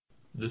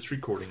This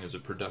recording is a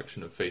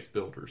production of Faith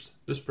Builders.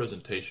 This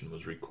presentation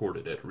was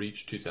recorded at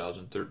Reach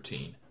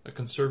 2013, a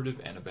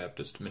conservative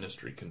Anabaptist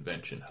ministry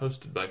convention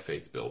hosted by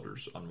Faith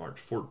Builders on March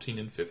 14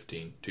 and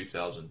 15,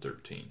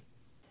 2013.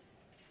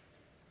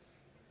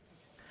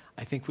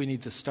 I think we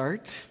need to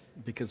start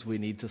because we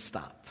need to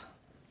stop.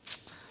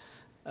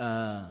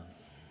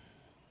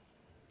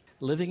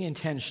 Living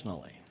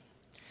intentionally,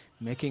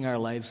 making our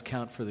lives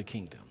count for the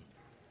kingdom.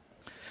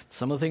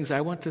 Some of the things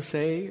I want to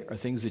say are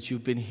things that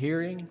you've been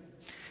hearing.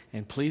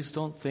 And please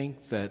don't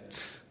think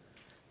that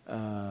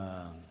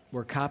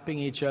we're copying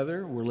each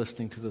other. We're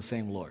listening to the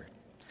same Lord.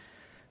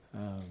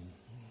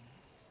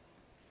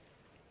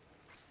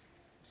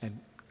 And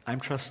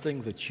I'm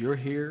trusting that you're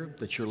here,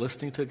 that you're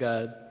listening to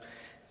God,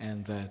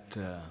 and that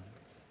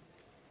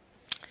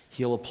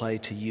He'll apply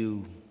to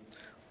you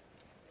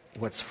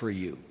what's for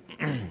you.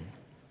 I'm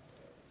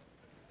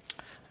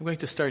going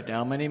to start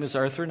now. My name is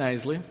Arthur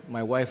Nisley.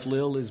 My wife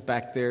Lil is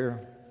back there.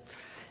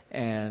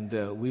 And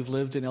we've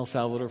lived in El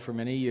Salvador for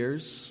many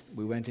years.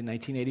 We went in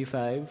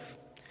 1985.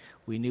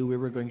 We knew we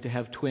were going to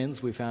have twins.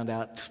 We found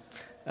out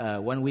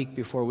 1 week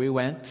before we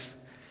went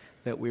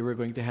that we were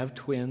going to have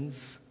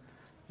twins.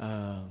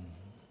 I'm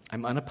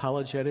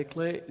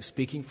unapologetically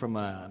speaking from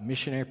a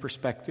missionary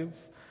perspective.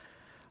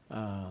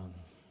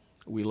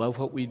 We love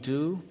what we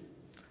do.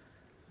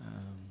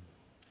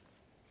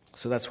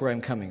 So that's where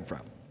I'm coming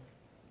from.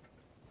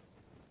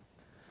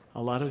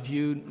 A lot of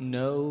you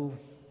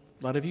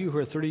who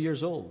are 30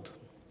 years old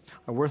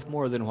are worth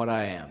more than what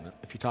I am,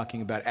 if you're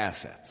talking about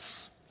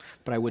assets.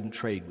 But I wouldn't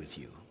trade with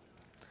you.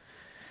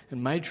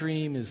 And my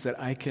dream is that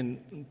I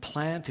can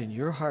plant in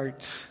your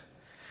heart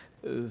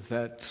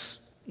that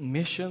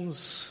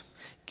missions,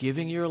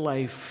 giving your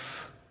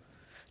life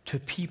to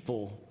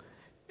people,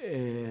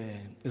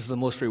 is the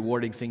most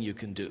rewarding thing you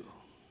can do.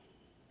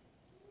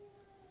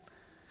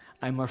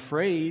 I'm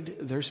afraid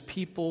there's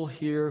people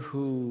here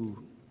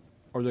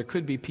there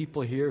could be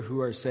people here who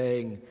are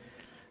saying,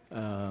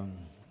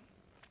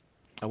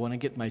 I want to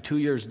get my 2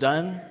 years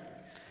done,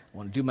 I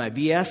want to do my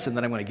VS, and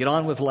then I'm going to get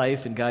on with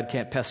life, and God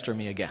can't pester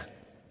me again.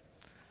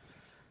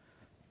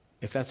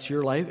 If that's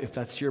your life, if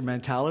that's your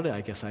mentality,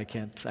 I guess I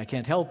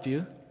can't help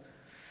you.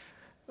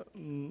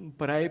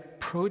 But I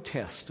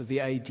protest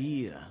the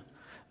idea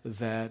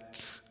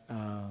that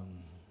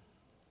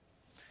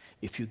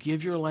if you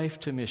give your life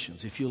to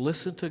missions, if you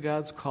listen to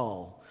God's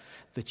call,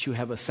 that you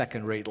have a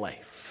second-rate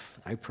life.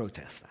 I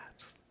protest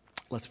that.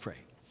 Let's pray.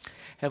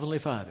 Heavenly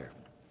Father,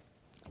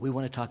 we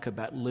want to talk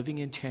about living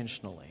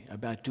intentionally,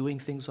 about doing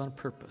things on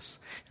purpose,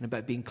 and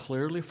about being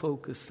clearly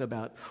focused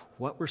about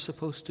what we're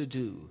supposed to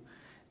do.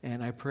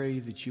 And I pray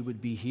that you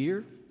would be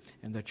here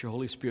and that your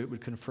Holy Spirit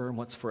would confirm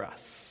what's for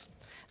us.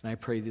 And I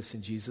pray this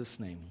in Jesus'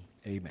 name.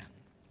 Amen.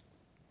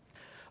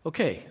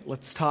 Okay,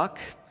 let's talk.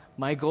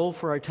 My goal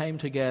for our time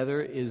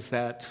together is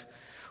that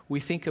we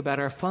think about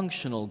our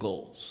functional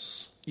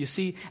goals. You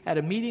see, at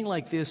a meeting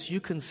like this, you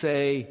can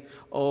say,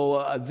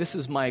 this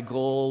is my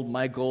goal.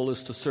 My goal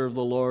is to serve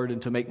the Lord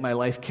and to make my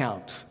life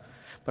count.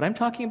 But I'm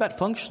talking about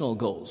functional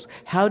goals.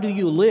 How do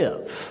you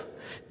live?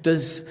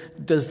 Does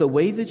the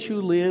way that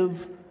you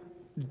live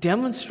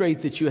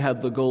demonstrate that you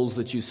have the goals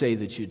that you say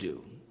that you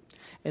do?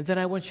 And then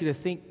I want you to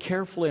think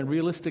carefully and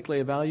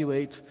realistically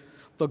evaluate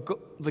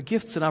the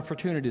gifts and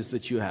opportunities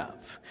that you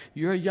have.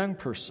 You're a young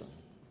person.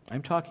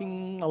 I'm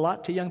talking a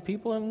lot to young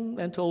people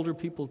and to older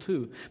people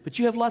too. But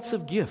you have lots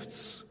of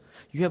gifts.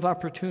 You have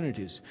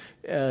opportunities.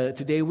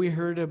 Today we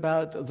heard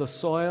about the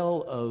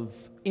soil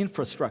of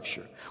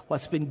infrastructure,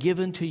 what's been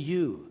given to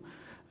you.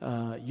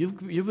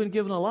 You've been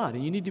given a lot,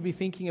 and you need to be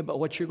thinking about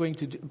what you're going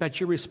to do, about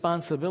your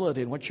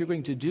responsibility and what you're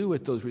going to do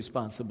with those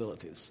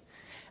responsibilities.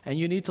 And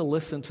you need to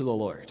listen to the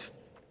Lord.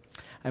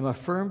 I'm a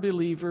firm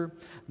believer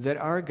that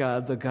our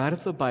God, the God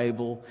of the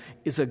Bible,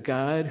 is a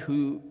God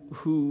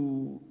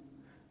who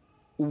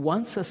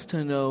wants us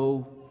to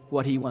know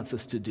what He wants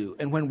us to do.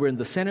 And when we're in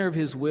the center of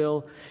His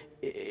will,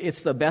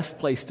 it's the best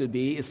place to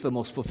be. It's the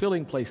most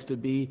fulfilling place to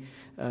be.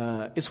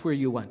 It's where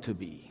you want to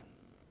be.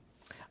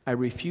 I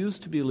refuse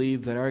to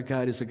believe that our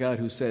God is a God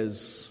who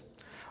says,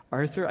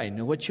 Arthur, I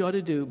know what you ought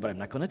to do, but I'm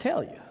not going to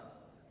tell you.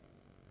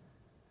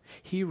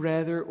 He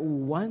rather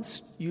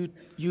wants you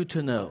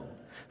to know.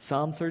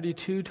 Psalm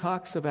 32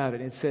 talks about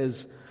it. It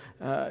says,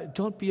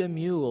 don't be a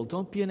mule.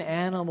 Don't be an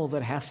animal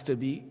that has to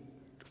be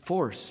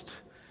forced.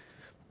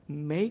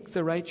 Make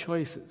the right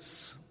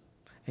choices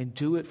and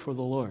do it for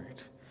the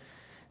Lord.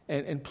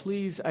 And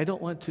please, I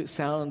don't want to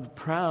sound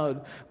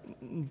proud,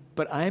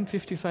 but I'm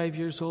 55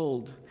 years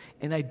old,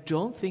 and I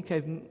don't think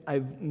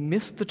I've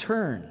missed the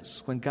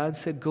turns when God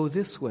said go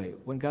this way,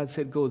 when God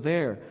said go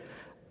there.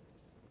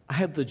 I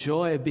have the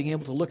joy of being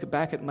able to look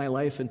back at my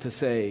life and to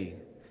say,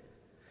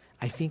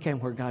 I think I'm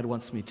where God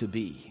wants me to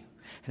be.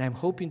 And I'm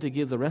hoping to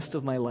give the rest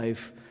of my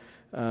life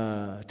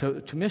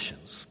to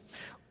missions.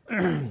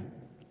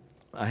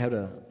 I had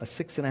a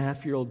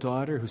 6.5-year-old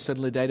daughter who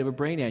suddenly died of a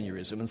brain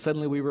aneurysm, and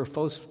suddenly we were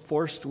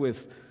forced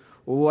with,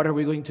 well, what are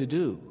we going to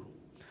do?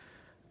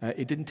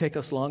 It didn't take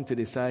us long to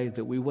decide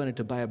that we wanted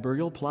to buy a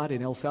burial plot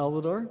in El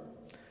Salvador,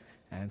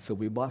 and so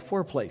we bought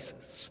 4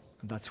 places.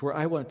 That's where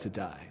I want to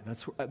die.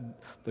 That's where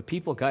the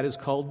people God has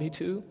called me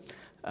to.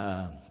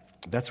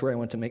 That's where I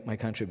want to make my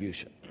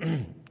contribution.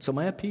 So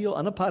my appeal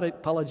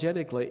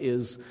unapologetically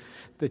is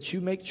that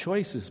you make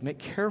choices, make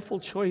careful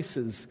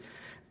choices,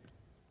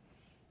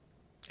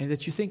 and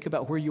that you think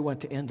about where you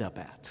want to end up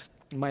at.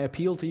 My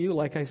appeal to you,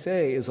 like I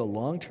say, is a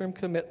long-term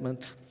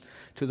commitment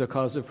to the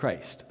cause of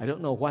Christ. I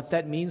don't know what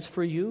that means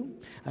for you.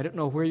 I don't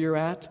know where you're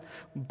at,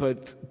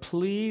 but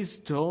please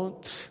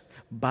don't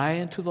buy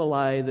into the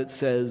lie that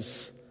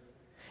says,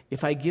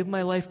 if I give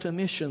my life to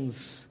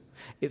missions,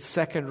 it's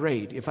second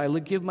rate. If I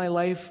give my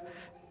life,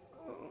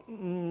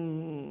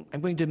 I'm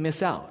going to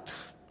miss out.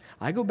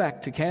 I go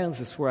back to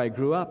Kansas where I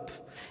grew up,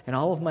 and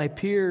all of my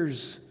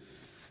peers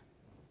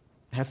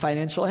have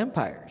financial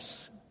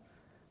empires.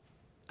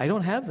 I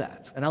don't have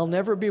that, and I'll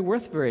never be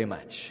worth very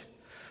much.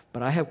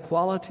 But I have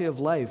quality of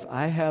life.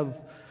 I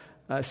have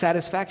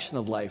satisfaction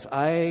of life.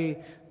 I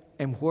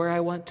am where I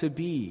want to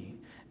be.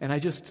 And I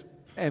just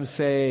am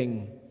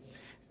saying,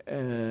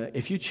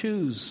 if you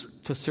choose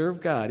to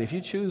serve God, if you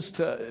choose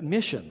to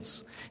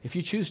missions, if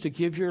you choose to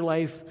give your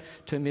life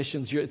to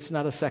missions, it's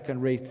not a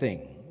second-rate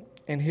thing.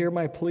 And here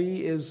my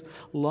plea is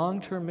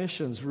long-term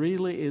missions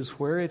really is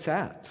where it's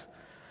at.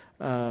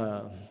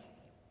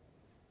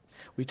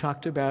 We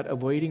talked about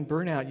avoiding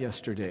burnout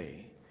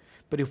yesterday.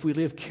 But if we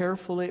live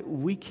carefully,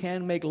 we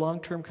can make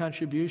long-term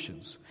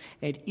contributions.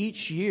 And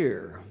each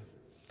year,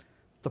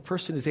 the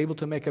person is able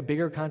to make a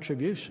bigger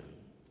contribution.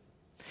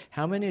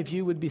 How many of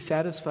you would be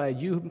satisfied,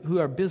 you who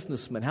are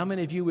businessmen, how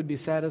many of you would be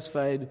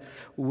satisfied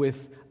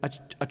with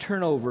a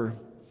turnover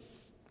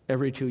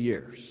every 2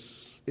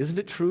 years? Isn't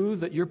it true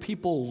that your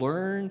people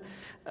learn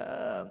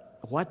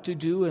what to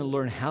do and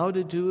learn how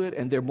to do it,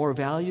 and they're more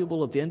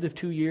valuable at the end of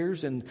 2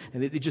 years, and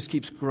it just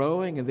keeps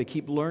growing, and they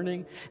keep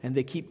learning, and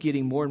they keep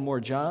getting more and more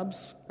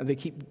jobs, and they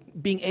keep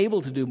being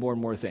able to do more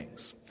and more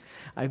things?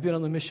 I've been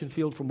on the mission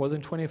field for more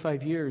than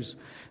 25 years,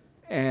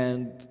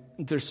 and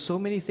there's so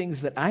many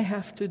things that I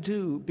have to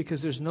do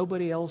because there's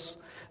nobody else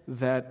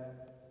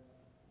that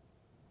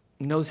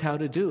knows how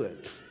to do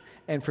it.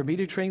 And for me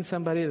to train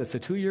somebody that's a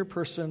 2-year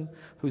person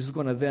who's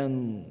going to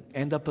then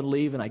end up and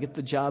leave and I get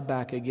the job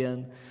back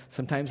again,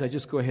 sometimes I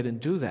just go ahead and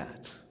do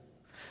that.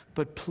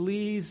 But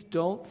please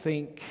don't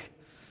think,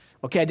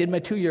 okay, I did my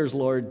 2 years,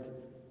 Lord,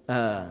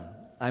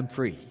 I'm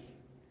free.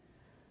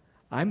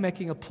 I'm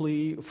making a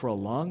plea for a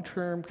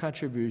long-term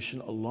contribution,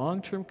 a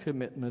long-term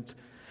commitment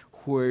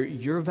where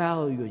your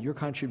value and your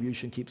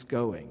contribution keeps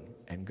going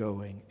and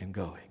going and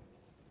going.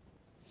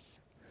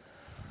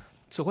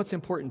 So what's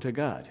important to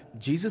God?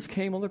 Jesus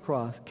came on the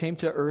cross, came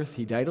to earth,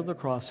 he died on the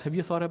cross. Have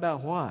you thought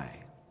about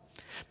why?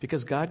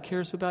 Because God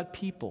cares about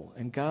people,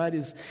 and God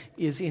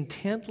is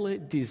intently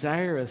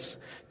desirous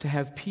to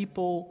have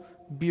people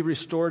be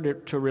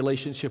restored to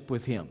relationship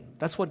with him.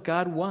 That's what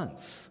God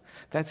wants.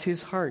 That's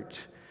his heart.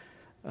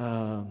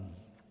 I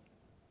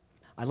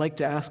like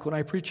to ask, when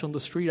I preach on the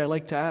street, I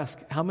like to ask,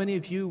 how many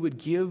of you would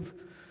give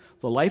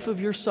the life of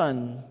your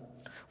son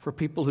for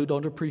people who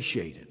don't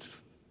appreciate it?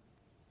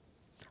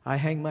 I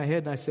hang my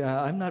head and I say,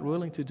 I'm not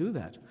willing to do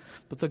that.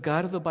 But the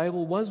God of the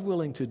Bible was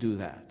willing to do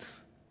that.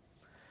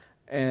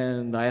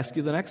 And I ask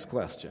you the next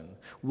question.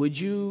 Would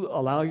you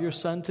allow your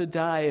son to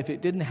die if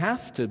it didn't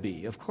have to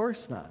be? Of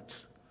course not.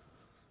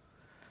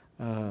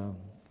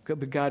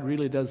 But God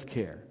really does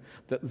care.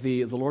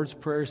 The Lord's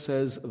Prayer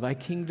says, thy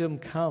kingdom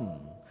come,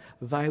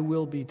 thy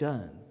will be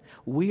done.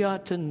 We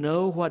ought to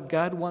know what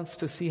God wants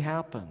to see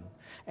happen,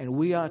 and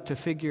we ought to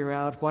figure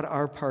out what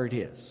our part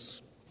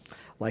is.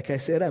 Like I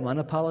said, I'm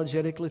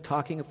unapologetically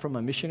talking from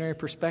a missionary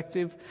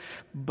perspective,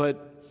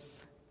 but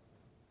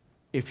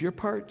if your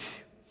part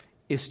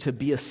is to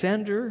be a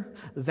sender,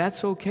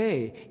 that's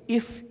okay,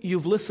 if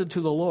you've listened to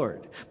the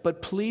Lord.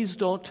 But please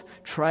don't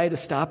try to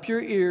stop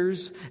your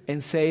ears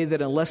and say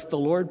that unless the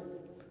Lord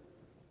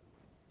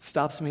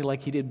stops me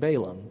like he did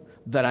Balaam,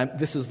 that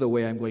this is the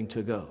way I'm going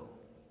to go.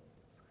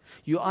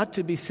 You ought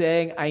to be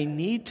saying, I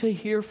need to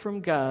hear from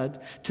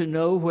God to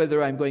know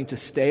whether I'm going to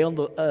stay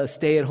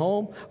at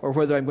home or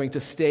whether I'm going to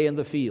stay in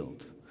the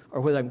field or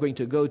whether I'm going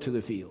to go to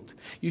the field.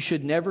 You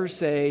should never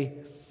say,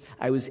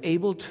 I was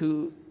able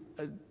to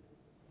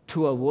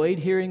avoid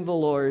hearing the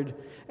Lord,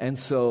 and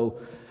so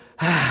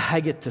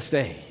I get to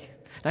stay.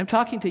 And I'm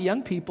talking to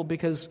young people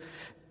because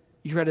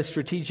you're at a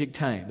strategic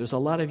time. There's a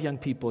lot of young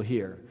people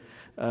here,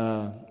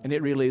 and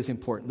it really is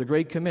important. The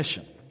Great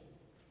Commission.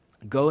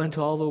 Go into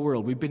all the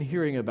world. We've been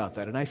hearing about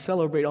that, and I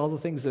celebrate all the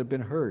things that have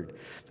been heard,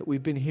 that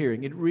we've been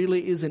hearing. It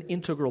really is an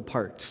integral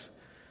part.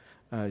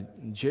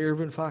 J.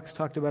 Irvin Fox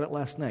talked about it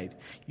last night.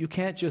 You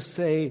can't just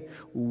say,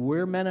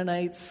 we're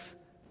Mennonites,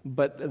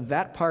 but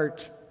that's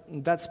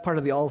part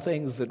of the all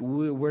things that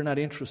we're not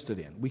interested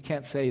in. We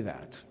can't say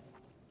that.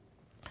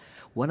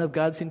 One of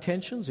God's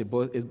intentions,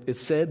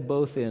 it's said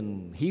both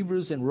in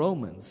Hebrews and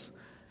Romans,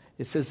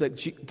 it says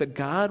that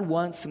God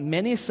wants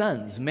many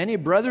sons, many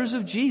brothers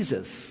of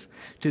Jesus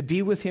to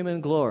be with him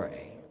in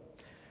glory.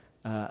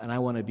 And I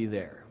want to be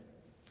there.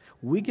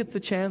 We get the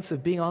chance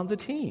of being on the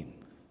team.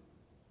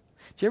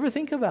 Do you ever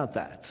think about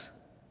that?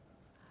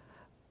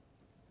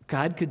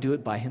 God could do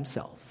it by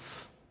himself.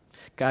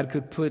 God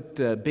could put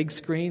big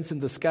screens in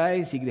the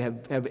skies. He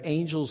could have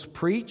angels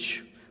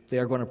preach. They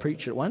are going to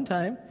preach at one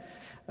time.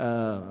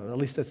 At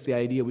least that's the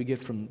idea we get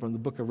from the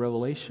book of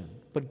Revelation.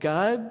 But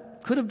God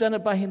could have done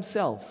it by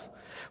himself.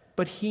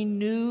 But he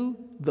knew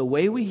the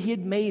way he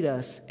had made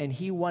us, and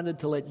he wanted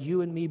to let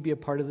you and me be a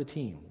part of the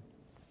team.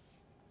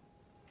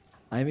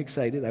 I'm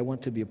excited. I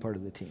want to be a part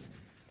of the team.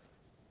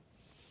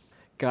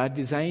 God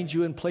designed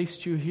you and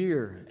placed you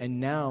here, and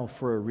now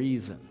for a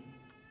reason.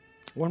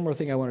 One more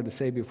thing I wanted to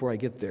say before I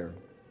get there.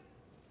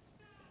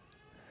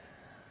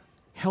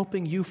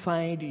 Helping you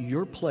find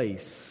your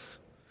place,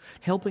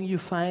 helping you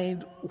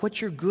find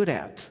what you're good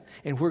at,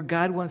 and where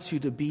God wants you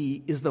to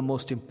be is the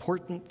most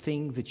important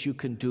thing that you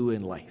can do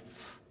in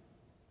life.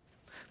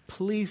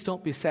 Please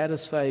don't be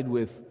satisfied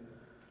with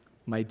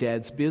my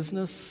dad's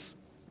business.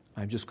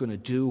 I'm just going to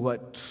do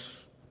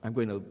I'm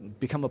going to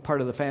become a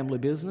part of the family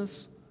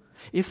business.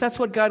 If that's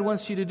what God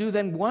wants you to do,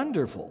 then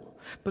wonderful.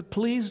 But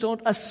please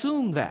don't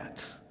assume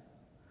that.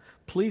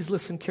 Please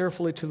listen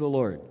carefully to the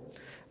Lord.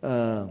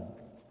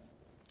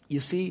 You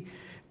see,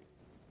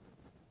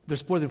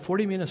 there's more than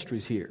 40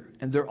 ministries here,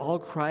 and they're all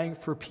crying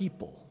for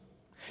people.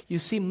 You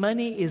see,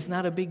 money is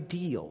not a big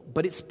deal,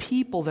 but it's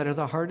people that are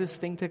the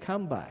hardest thing to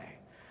come by.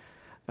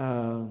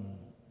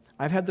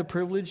 I've had the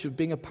privilege of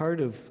being a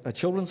part of a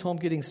children's home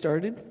getting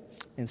started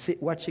and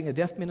watching a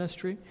deaf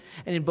ministry.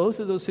 And in both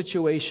of those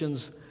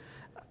situations,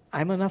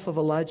 I'm enough of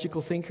a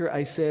logical thinker.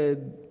 I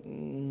said,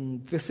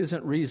 this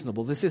isn't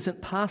reasonable. This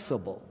isn't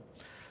possible.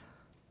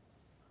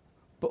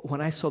 But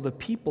when I saw the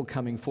people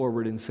coming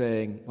forward and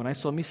saying, when I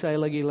saw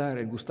Misael Aguilar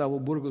and Gustavo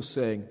Burgos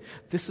saying,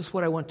 this is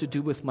what I want to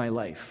do with my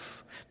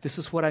life, this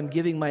is what I'm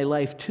giving my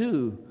life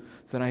to,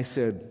 then I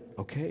said,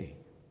 okay,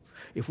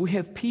 if we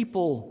have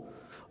people,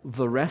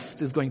 the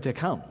rest is going to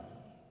come.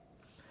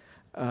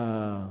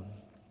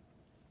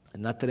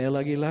 Nathaniel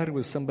Aguilar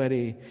was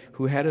somebody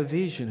who had a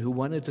vision, who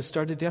wanted to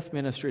start a deaf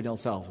ministry in El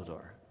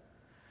Salvador.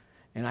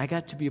 And I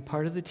got to be a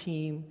part of the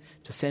team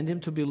to send him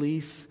to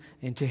Belize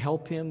and to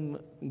help him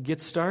get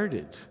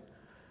started.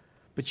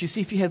 But you see,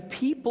 if you have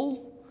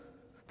people,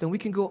 then we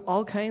can go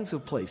all kinds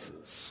of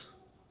places.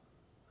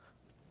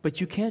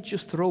 But you can't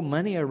just throw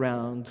money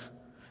around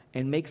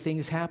and make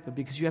things happen,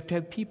 because you have to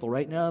have people.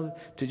 Right now,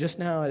 just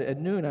now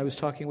at noon, I was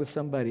talking with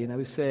somebody, and I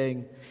was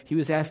saying, he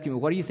was asking me,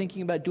 what are you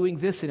thinking about doing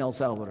this in El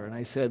Salvador? And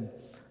I said,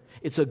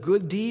 it's a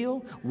good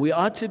deal. We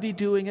ought to be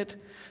doing it,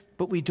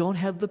 but we don't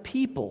have the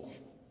people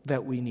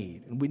that we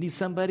need. And we need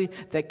somebody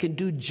that can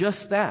do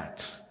just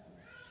that.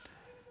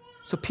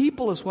 So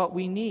people is what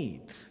we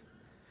need.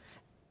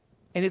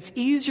 And it's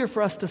easier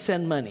for us to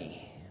send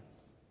money.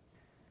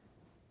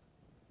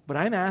 But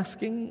I'm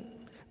asking,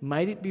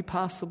 might it be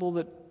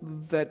possible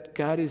that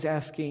God is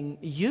asking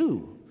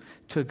you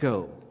to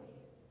go?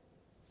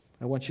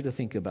 I want you to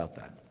think about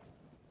that.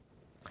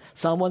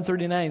 Psalm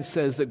 139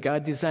 says that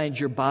God designed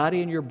your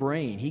body and your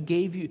brain.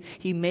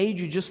 He made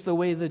you just the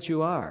way that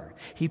you are.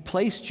 He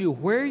placed you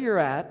where you're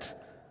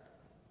at,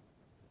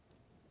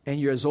 and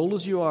you're as old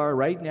as you are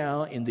right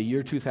now in the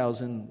year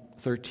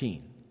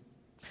 2013.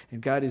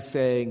 And God is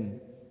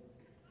saying,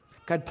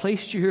 God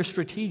placed you here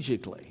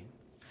strategically.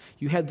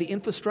 You had the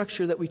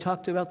infrastructure that we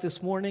talked about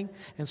this morning,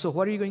 and so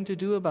what are you going to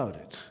do about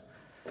it?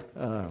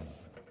 And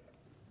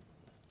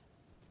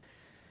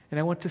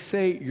I want to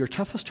say your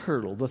toughest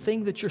hurdle, the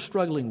thing that you're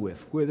struggling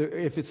with,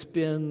 if it's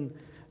been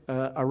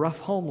a rough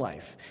home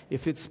life,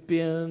 if it's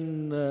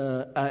been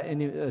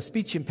a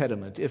speech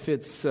impediment, if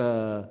it's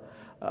a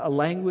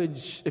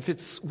language, if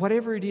it's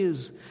whatever it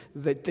is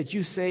that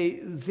you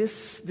say,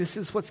 this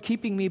is what's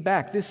keeping me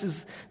back,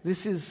 it's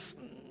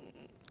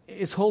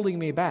holding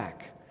me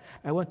back.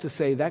 I want to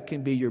say that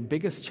can be your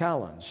biggest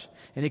challenge,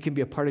 and it can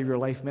be a part of your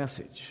life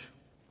message.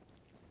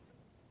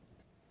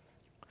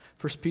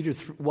 1 Peter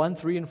 1,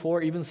 3, and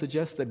 4 even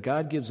suggests that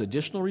God gives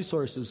additional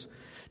resources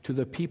to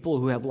the people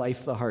who have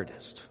life the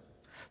hardest.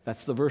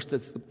 That's the verse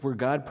where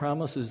God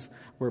promises,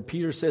 where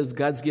Peter says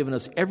God's given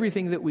us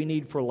everything that we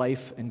need for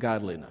life and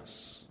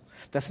godliness.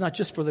 That's not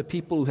just for the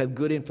people who have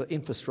good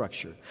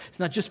infrastructure.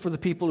 It's not just for the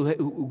people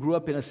who grew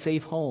up in a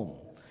safe home,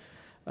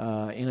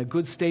 in a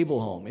good, stable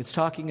home. It's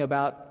talking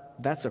about,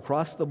 that's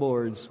across the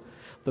boards,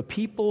 the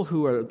people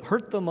who are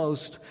hurt the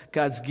most.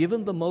 God's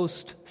given the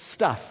most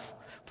stuff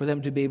for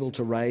them to be able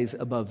to rise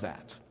above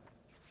that.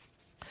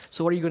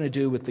 So what are you going to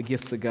do with the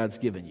gifts that God's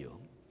given you?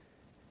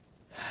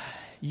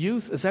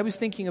 Youth, as I was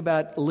thinking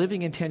about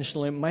living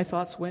intentionally, my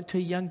thoughts went to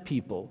young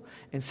people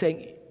and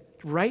saying,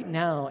 right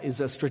now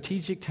is a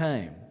strategic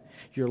time.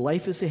 Your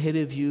life is ahead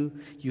of you.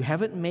 You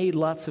haven't made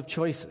lots of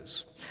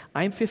choices.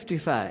 I'm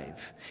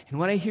 55, and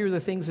when I hear the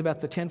things about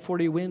the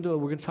 1040 window,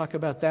 we're going to talk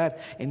about that,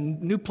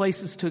 and new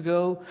places to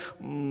go,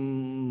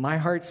 my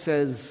heart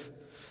says,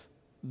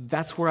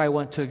 that's where I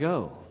want to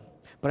go.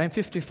 But I'm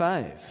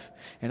 55,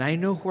 and I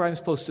know where I'm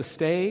supposed to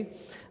stay.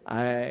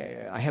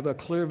 I have a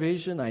clear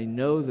vision. I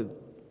know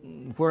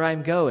where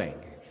I'm going.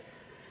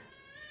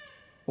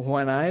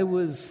 When I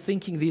was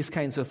thinking these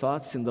kinds of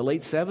thoughts in the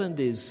late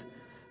 70s,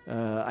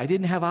 I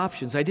didn't have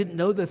options. I didn't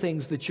know the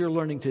things that you're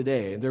learning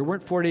today. There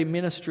weren't 40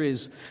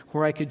 ministries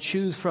where I could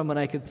choose from and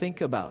I could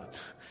think about.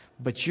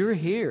 But you're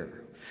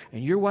here,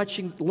 and you're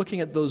looking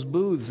at those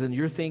booths, and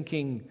you're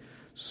thinking,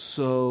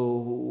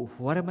 so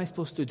what am I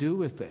supposed to do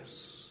with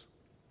this?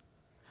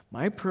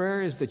 My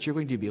prayer is that you're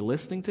going to be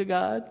listening to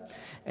God,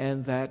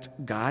 and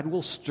that God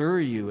will stir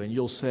you, and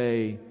you'll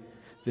say,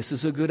 this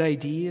is a good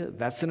idea,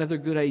 that's another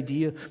good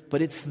idea,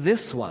 but it's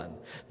this one.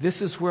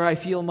 This is where I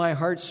feel my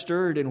heart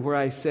stirred, and where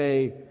I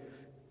say,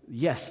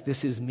 yes,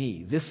 this is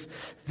me. This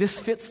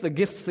fits the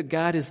gifts that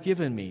God has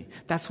given me.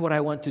 That's what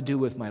I want to do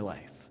with my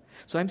life.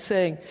 So I'm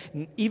saying,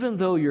 even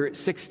though you're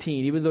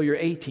 16, even though you're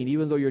 18,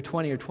 even though you're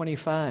 20 or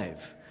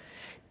 25,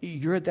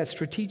 you're at that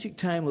strategic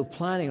time of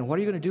planning, and what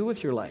are you going to do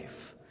with your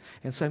life?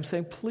 And so I'm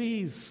saying,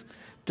 please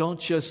don't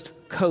just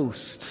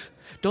coast.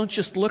 Don't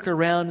just look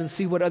around and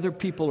see what other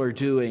people are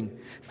doing.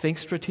 Think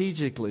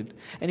strategically.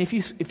 And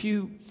if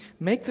you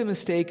make the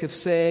mistake of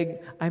saying,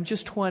 I'm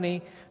just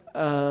 20,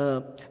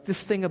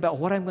 this thing about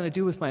what I'm going to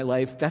do with my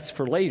life, that's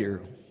for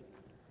later,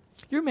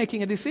 you're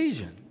making a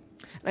decision.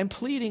 And I'm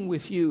pleading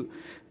with you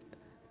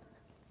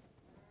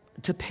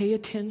to pay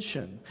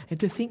attention and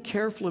to think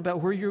carefully about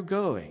where you're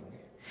going.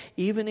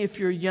 Even if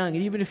you're young,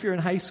 even if you're in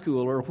high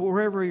school or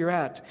wherever you're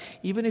at,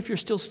 even if you're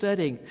still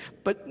studying,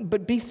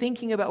 but be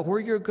thinking about where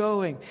you're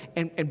going,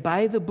 and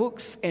buy the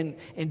books and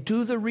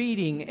do the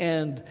reading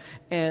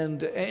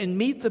and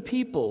meet the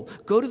people.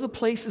 Go to the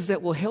places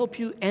that will help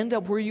you end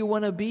up where you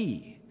want to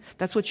be.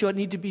 That's what you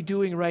need to be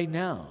doing right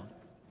now.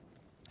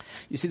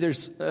 You see,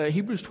 there's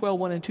Hebrews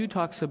 12:1 and 2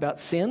 talks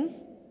about sin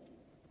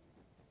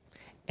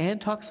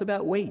and talks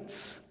about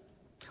weights.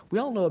 We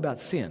all know about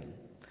sin.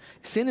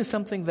 Sin is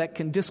something that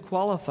can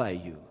disqualify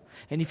you.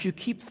 And if you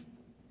keep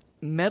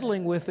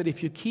meddling with it,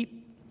 if you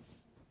keep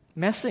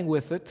messing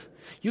with it,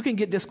 you can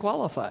get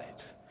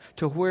disqualified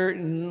to where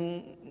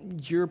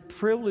your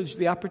privilege,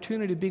 the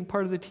opportunity of being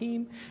part of the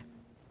team,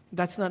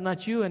 that's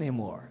not you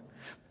anymore.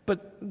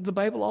 But the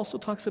Bible also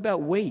talks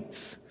about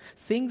weights,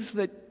 things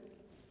that,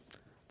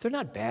 they're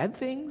not bad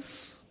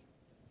things.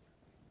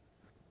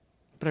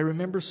 But I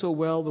remember so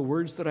well the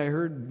words that I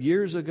heard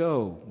years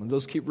ago, and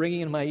those keep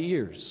ringing in my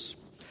ears.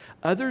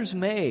 Others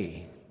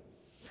may,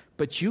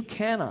 but you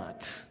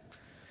cannot,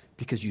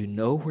 because you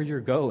know where you're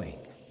going.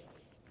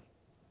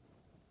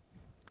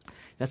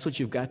 That's what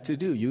you've got to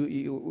do.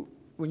 You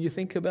when you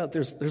think about,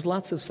 there's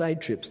lots of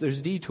side trips,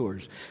 there's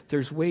detours,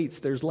 there's weights,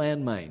 there's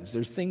landmines,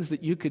 there's things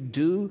that you could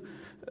do,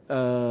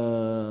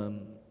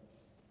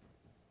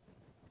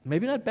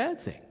 maybe not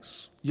bad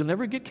things. You'll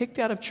never get kicked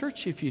out of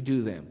church if you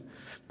do them.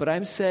 But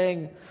I'm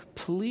saying,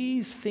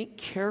 please think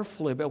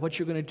carefully about what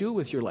you're going to do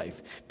with your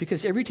life.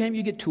 Because every time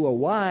you get to a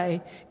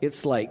why,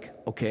 it's like,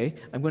 okay,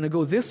 I'm going to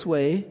go this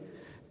way.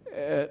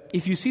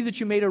 If you see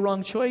that you made a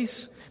wrong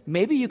choice,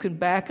 maybe you can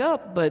back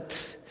up,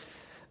 but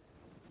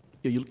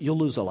you'll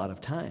lose a lot of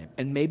time.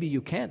 And maybe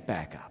you can't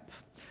back up.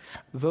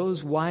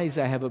 Those whys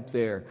I have up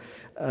there,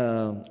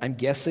 I'm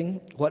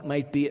guessing what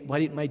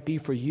it might be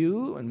for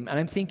you. And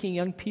I'm thinking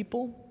young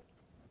people.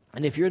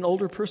 And if you're an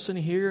older person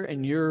here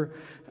and you're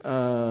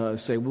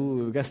say,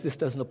 well, I guess this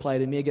doesn't apply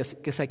to me. I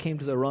guess I came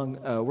to the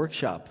wrong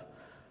workshop.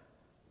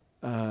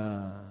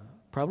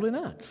 Probably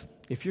not.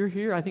 If you're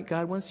here, I think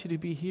God wants you to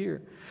be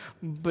here.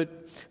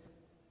 But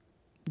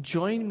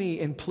join me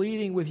in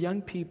pleading with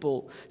young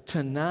people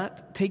to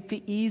not take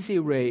the easy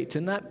way,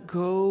 to not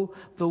go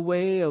the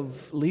way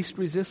of least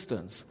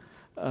resistance,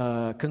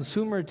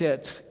 consumer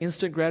debt,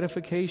 instant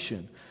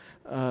gratification,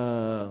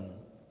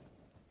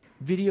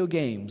 video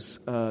games,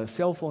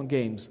 cell phone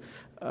games.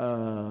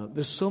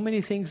 There's so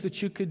many things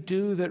that you could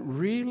do that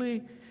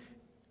really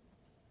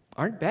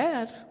aren't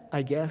bad,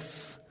 I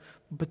guess,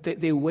 but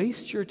they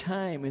waste your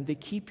time and they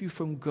keep you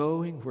from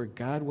going where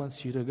God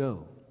wants you to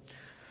go.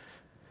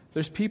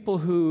 There's people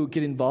who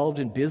get involved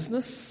in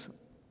business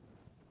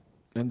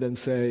and then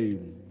say,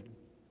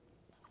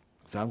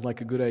 sounds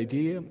like a good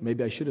idea,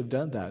 maybe I should have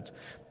done that,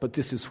 but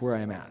this is where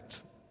I'm at.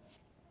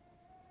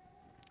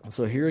 And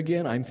so here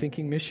again, I'm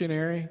thinking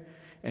missionary.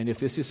 And if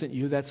this isn't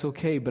you, that's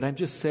okay. But I'm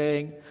just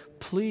saying,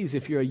 please,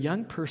 if you're a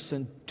young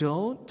person,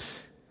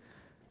 don't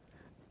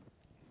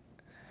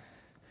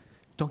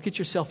get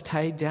yourself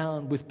tied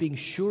down with being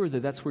sure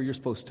that that's where you're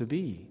supposed to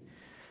be.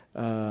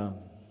 Don't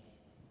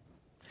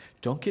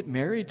get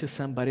married to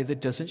somebody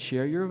that doesn't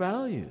share your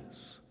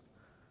values.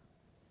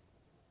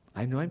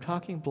 I know I'm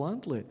talking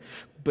bluntly,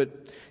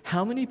 but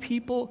how many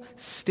people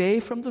stay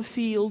from the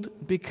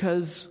field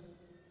because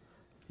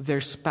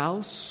their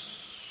spouse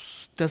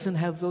doesn't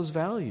have those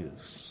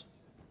values?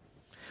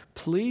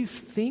 Please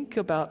think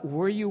about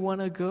where you want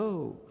to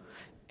go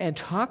and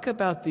talk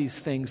about these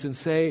things and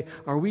say,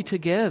 are we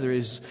together?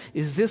 Is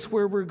this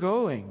where we're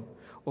going?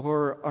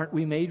 Or aren't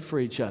we made for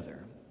each other?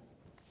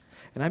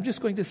 And I'm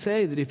just going to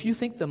say that if you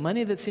think the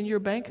money that's in your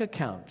bank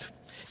account,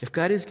 if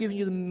God has given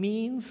you the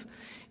means,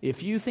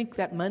 if you think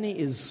that money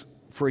is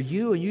for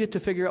you and you get to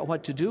figure out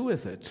what to do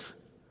with it,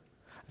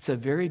 it's a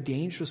very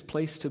dangerous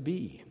place to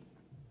be.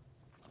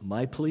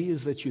 My plea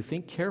is that you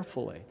think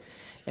carefully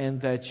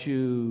and that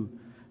you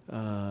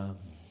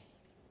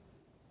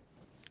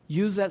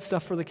Use that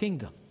stuff for the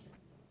kingdom.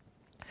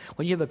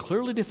 When you have a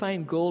clearly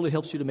defined goal, it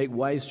helps you to make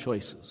wise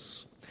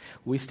choices.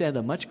 We stand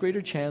a much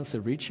greater chance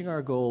of reaching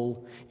our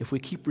goal if we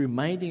keep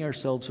reminding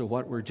ourselves of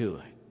what we're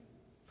doing.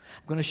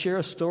 I'm going to share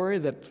a story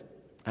that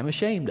I'm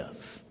ashamed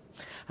of.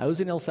 I was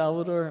in El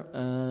Salvador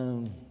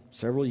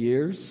several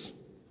years.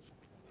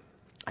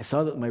 I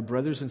saw that my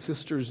brothers and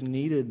sisters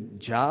needed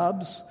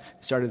jobs.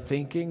 I started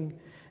thinking,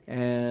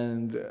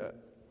 and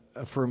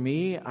for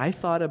me, I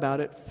thought about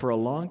it for a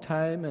long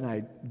time, and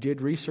I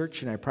did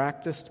research and I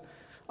practiced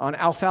on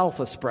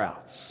alfalfa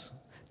sprouts.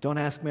 Don't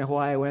ask me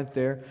why I went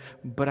there,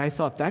 but I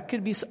thought that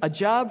could be a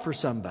job for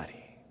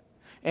somebody.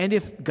 And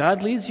if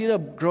God leads you to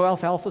grow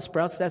alfalfa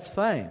sprouts, that's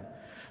fine.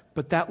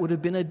 But that would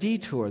have been a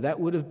detour. That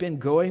would have been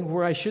going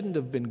where I shouldn't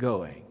have been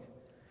going.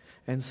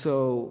 And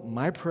so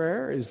my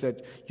prayer is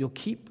that you'll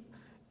keep,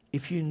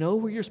 if you know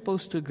where you're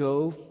supposed to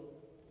go,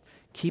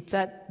 keep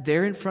that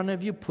there in front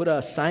of you. Put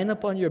a sign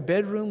up on your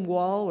bedroom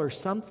wall or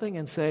something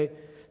and say,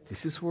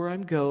 this is where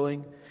I'm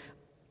going.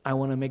 I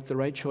want to make the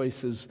right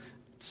choices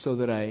so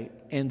that I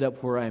end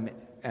up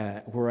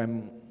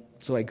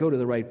so I go to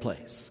the right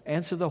place.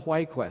 Answer the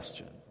why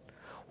question.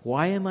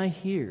 Why am I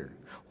here?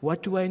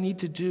 What do I need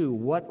to do?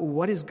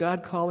 What is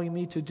God calling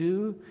me to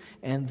do?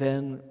 And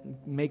then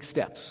make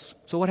steps.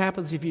 So what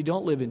happens if you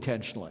don't live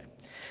intentionally?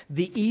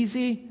 The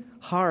easy,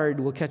 hard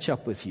will catch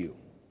up with you.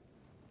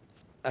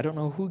 I don't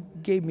know who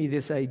gave me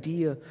this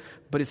idea,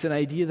 but it's an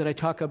idea that I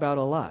talk about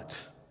a lot.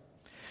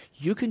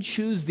 You can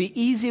choose the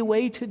easy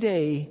way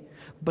today,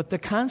 but the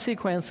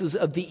consequences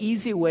of the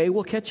easy way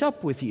will catch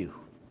up with you.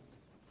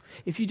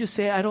 If you just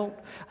say,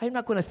 I'm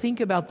not going to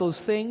think about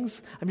those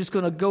things. I'm just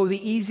going to go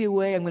the easy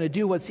way. I'm going to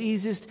do what's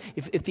easiest.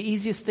 If the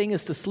easiest thing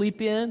is to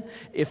sleep in,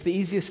 if the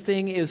easiest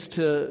thing is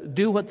to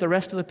do what the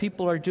rest of the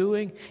people are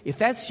doing, if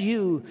that's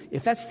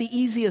the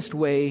easiest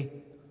way,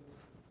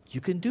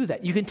 you can do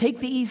that. You can take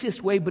the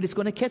easiest way, but it's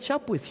going to catch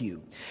up with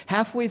you.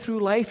 Halfway through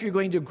life, you're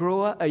going to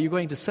grow up. You're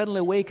going to suddenly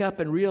wake up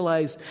and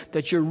realize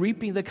that you're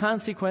reaping the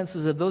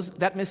consequences of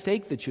that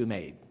mistake that you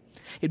made.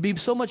 It'd be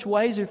so much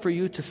wiser for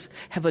you to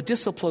have a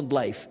disciplined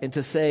life and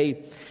to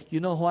say, you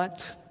know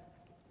what?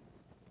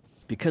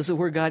 Because of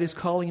where God is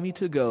calling me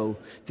to go,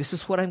 this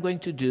is what I'm going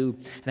to do,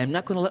 and I'm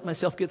not going to let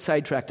myself get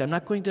sidetracked. I'm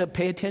not going to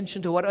pay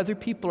attention to what other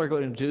people are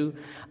going to do.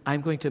 I'm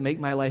going to make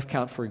my life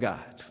count for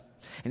God.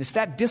 And it's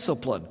that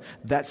discipline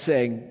that's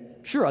saying,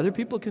 sure, other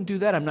people can do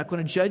that. I'm not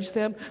going to judge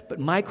them, but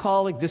my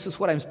calling, this is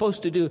what I'm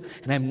supposed to do,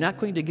 and I'm not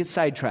going to get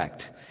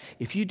sidetracked.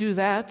 If you do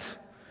that,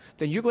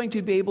 then you're going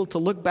to be able to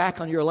look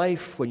back on your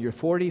life when you're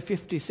 40,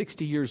 50,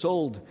 60 years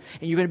old,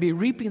 and you're going to be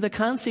reaping the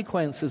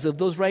consequences of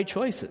those right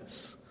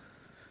choices.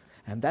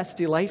 And that's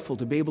delightful,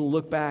 to be able to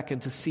look back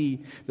and to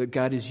see that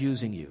God is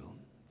using you.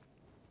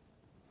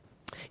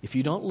 If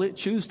you don't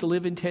choose to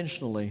live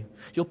intentionally,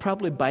 you'll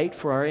probably bite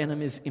for our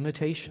enemy's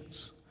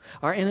imitations.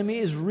 Our enemy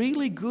is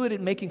really good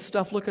at making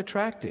stuff look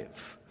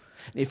attractive.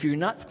 If you're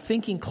not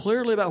thinking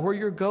clearly about where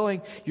you're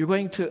going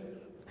going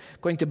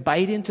to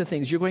bite into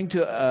things. You're going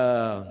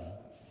to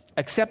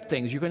accept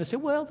things. You're going to say,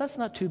 well, that's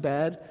not too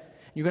bad.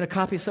 You're going to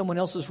copy someone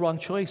else's wrong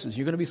choices.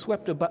 You're going to be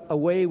swept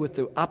away with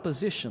the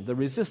opposition, the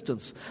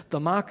resistance, the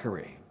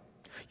mockery.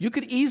 You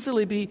could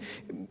easily be,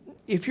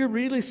 if you're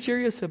really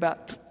serious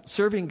about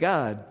serving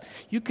God,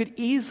 you could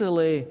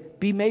easily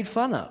be made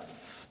fun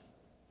of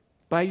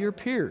by your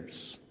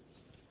peers.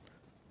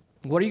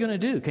 What are you going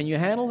to do? Can you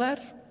handle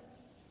that?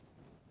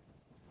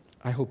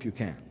 I hope you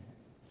can.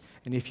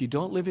 And if you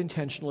don't live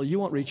intentionally, you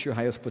won't reach your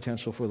highest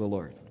potential for the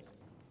Lord.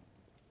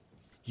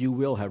 You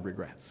will have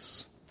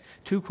regrets.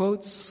 2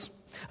 quotes.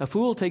 A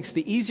fool takes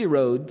the easy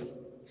road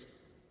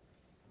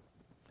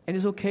and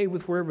is okay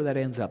with wherever that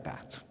ends up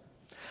at.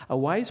 A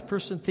wise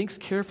person thinks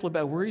carefully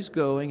about where he's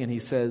going, and he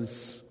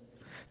says,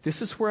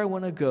 this is where I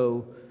want to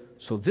go,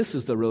 so this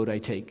is the road I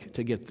take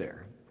to get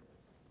there.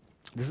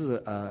 This is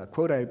a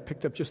quote I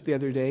picked up just the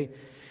other day.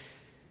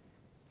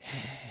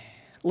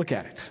 Look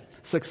at it.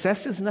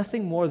 Success is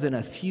nothing more than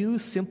a few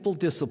simple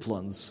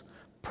disciplines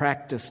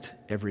practiced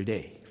every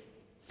day,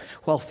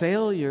 while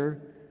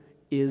failure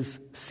is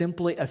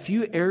simply a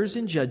few errors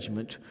in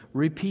judgment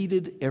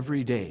repeated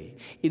every day.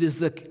 It is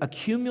the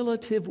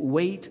accumulative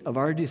weight of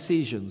our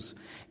decisions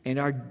and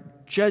our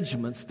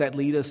judgments that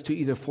lead us to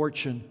either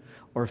fortune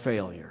or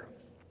failure.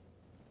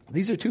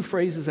 These are 2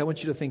 phrases I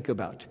want you to think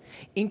about.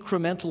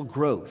 Incremental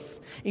growth.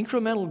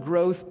 Incremental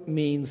growth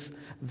means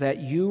that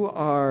you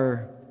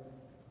are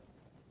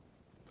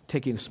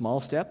taking small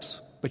steps,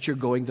 but you're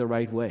going the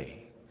right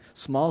way.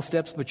 Small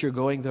steps, but you're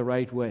going the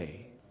right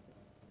way.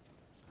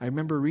 I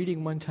remember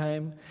reading one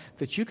time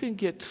that you can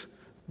get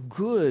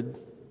good,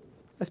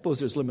 I suppose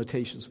there's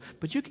limitations,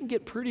 but you can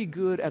get pretty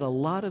good at a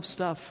lot of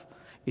stuff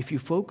if you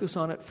focus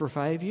on it for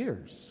 5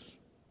 years.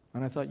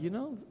 And I thought,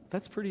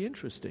 that's pretty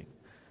interesting.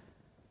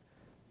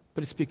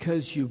 But it's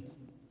because you've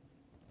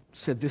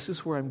said, this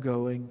is where I'm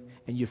going,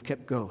 and you've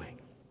kept going.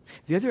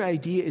 The other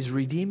idea is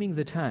redeeming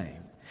the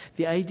time.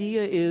 The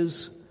idea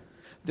is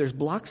There's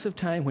blocks of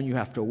time when you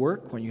have to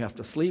work, when you have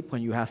to sleep,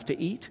 when you have to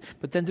eat.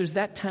 But then there's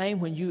that time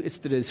when it's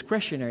the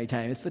discretionary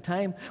time. It's the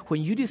time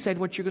when you decide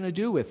what you're going to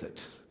do with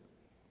it.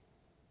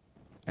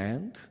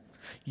 And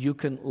you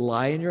can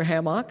lie in your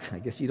hammock. I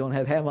guess you don't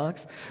have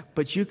hammocks.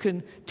 But you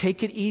can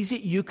take it easy.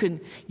 You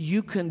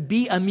can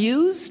be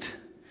amused.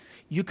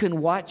 You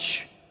can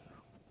watch.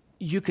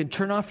 You can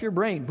turn off your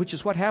brain, which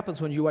is what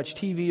happens when you watch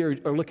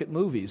TV or look at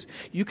movies.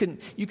 You can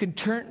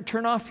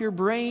turn off your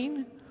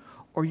brain.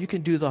 Or you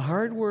can do the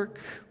hard work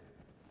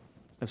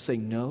of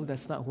saying, no,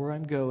 that's not where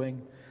I'm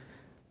going.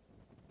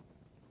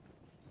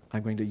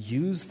 I'm going to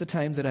use the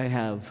time that I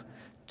have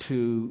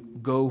to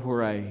go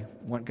where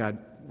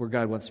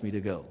God wants me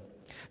to go.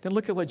 Then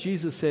look at what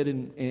Jesus said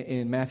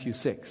in Matthew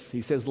 6.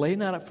 He says, lay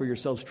not up for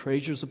yourselves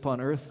treasures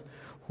upon earth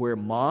where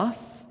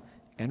moth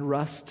and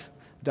rust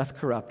doth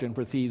corrupt, and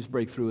where thieves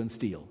break through and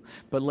steal.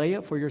 But lay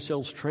up for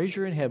yourselves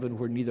treasure in heaven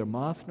where neither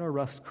moth nor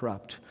rust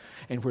corrupt,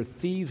 and where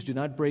thieves do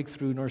not break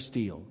through nor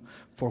steal.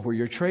 For where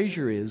your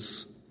treasure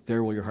is,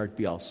 there will your heart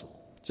be also.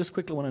 Just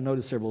quickly want to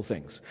notice several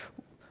things.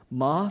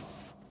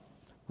 Moth,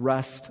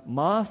 rust.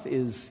 Moth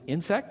is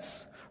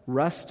insects.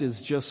 Rust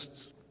is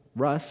just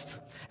rust.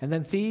 And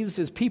then thieves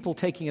is people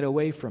taking it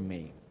away from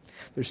me.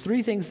 There's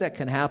three things that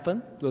can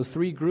happen, those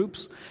three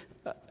groups.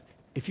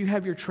 If you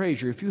have your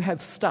treasure, if you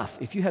have stuff,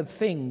 if you have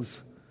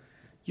things,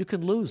 you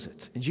can lose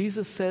it. And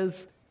Jesus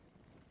says,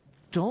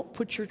 don't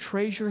put your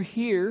treasure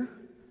here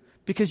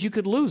because you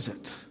could lose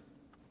it.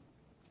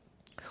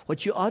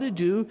 What you ought to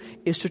do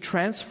is to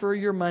transfer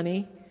your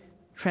money,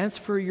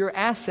 transfer your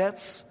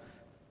assets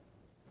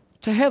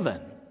to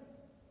heaven.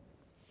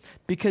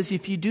 Because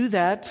if you do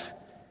that,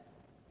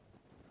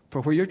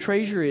 for where your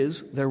treasure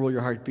is, there will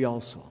your heart be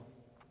also.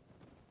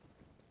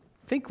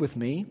 Think with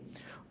me.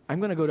 I'm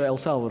going to go to El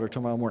Salvador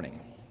tomorrow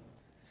morning.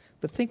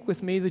 But think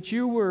with me that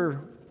you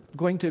were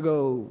going to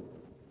go,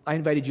 I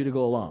invited you to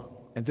go along.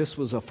 And this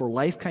was a for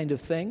life kind of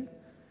thing.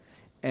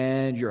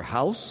 And your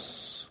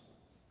house,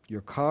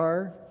 your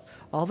car,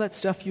 all that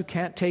stuff you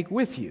can't take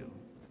with you.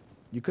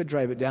 You could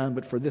drive it down,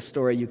 but for this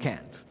story you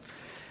can't.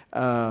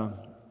 So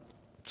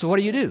what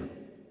do?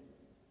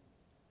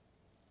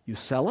 You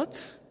sell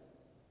it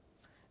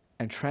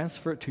and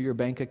transfer it to your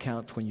bank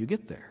account when you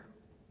get there.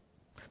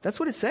 That's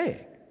what it's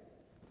saying.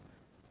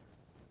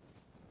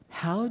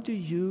 How do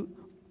you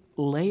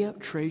lay up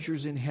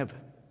treasures in heaven?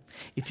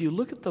 If you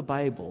look at the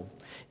Bible,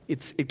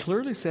 it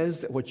clearly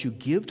says that what you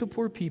give to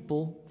poor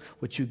people,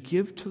 what you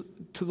give to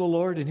the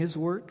Lord in His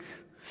work,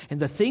 and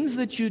the things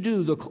that you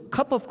do, the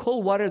cup of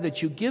cold water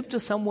that you give to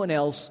someone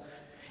else,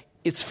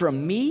 it's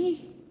from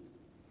me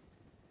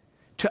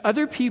to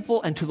other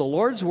people and to the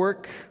Lord's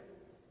work.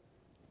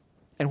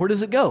 And where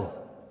does it go?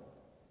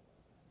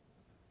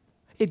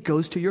 It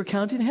goes to your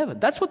account in heaven.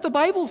 That's what the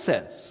Bible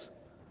says.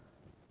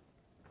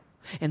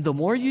 And the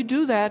more you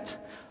do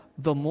that,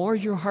 the more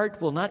your heart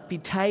will not be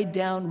tied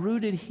down,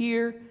 rooted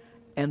here,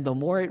 and the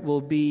more it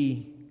will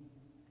be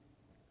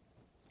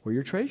where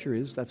your treasure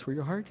is, that's where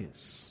your heart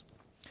is.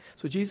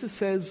 So Jesus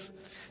says,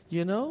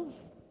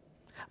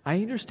 I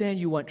understand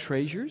you want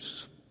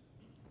treasures.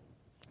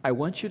 I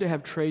want you to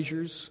have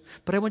treasures,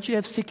 but I want you to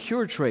have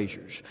secure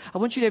treasures. I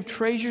want you to have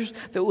treasures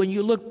that when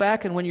you look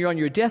back and when you're on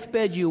your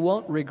deathbed, you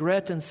won't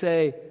regret and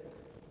say,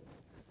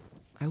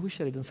 I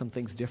wish I had done some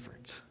things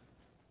different.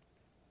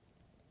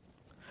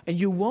 And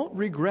you won't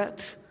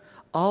regret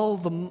all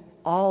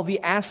the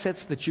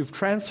assets that you've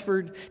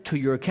transferred to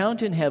your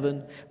account in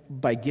heaven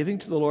by giving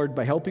to the Lord,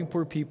 by helping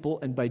poor people,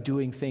 and by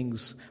doing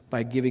things,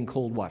 by giving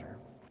cold water.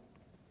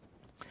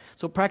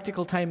 So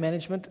practical time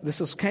management,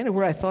 this is kind of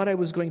where I thought I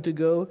was going to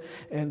go,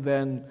 and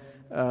then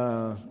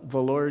the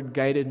Lord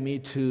guided me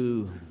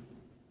to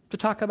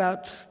talk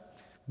about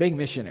being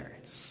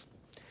missionaries.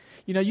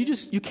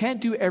 You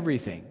can't do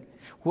everything.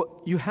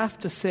 What you have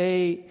to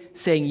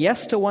saying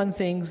yes to one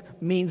thing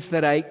means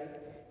that I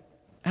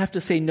have to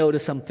say no to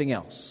something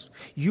else.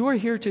 You are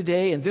here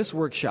today in this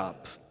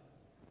workshop.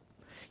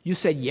 You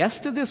said yes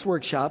to this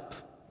workshop,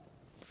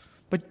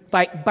 but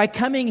by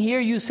coming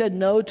here, you said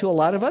no to a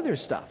lot of other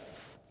stuff.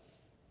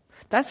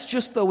 That's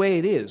just the way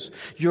it is.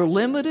 You're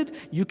limited.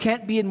 You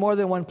can't be in more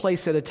than one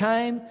place at a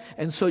time.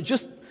 And so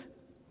just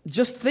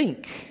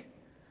think.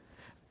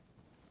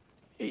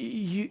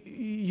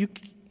 You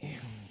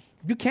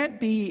can't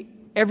be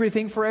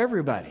everything for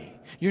everybody.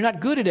 You're not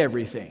good at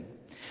everything.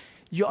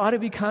 You ought to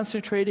be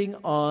concentrating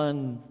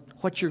on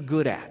what you're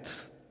good at.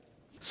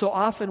 So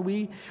often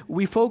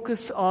we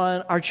focus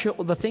on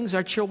the things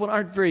our children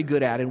aren't very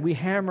good at, and we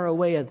hammer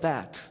away at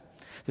that.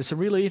 There's a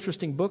really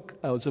interesting book.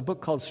 It's a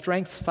book called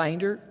Strengths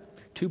Finder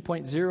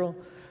 2.0.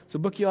 It's a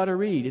book you ought to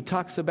read. It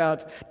talks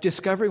about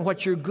discovering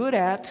what you're good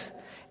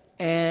at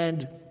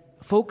and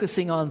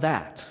focusing on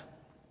that.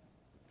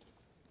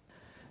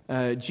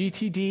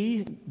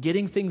 GTD,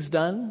 Getting Things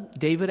Done,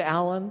 David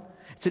Allen.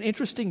 It's an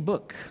interesting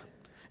book.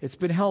 It's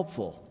been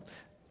helpful.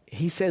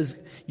 He says,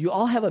 you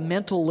all have a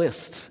mental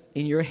list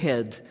in your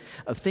head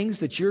of things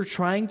that you're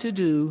trying to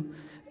do,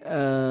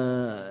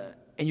 and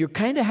you're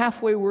kind of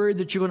halfway worried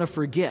that you're going to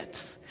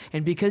forget.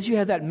 And because you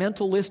have that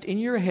mental list in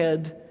your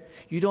head,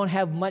 you don't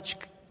have much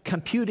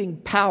computing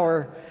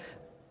power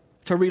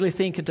to really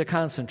think and to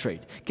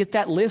concentrate. Get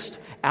that list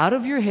out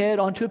of your head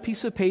onto a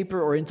piece of paper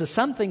or into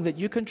something that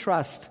you can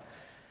trust,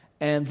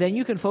 and then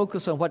you can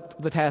focus on what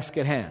the task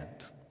at hand.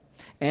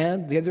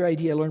 And the other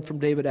idea I learned from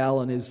David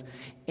Allen is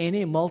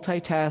any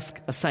multitask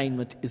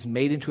assignment is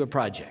made into a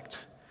project.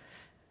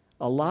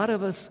 A lot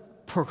of us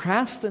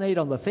procrastinate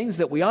on the things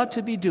that we ought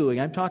to be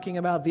doing. I'm talking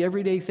about the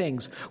everyday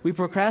things. We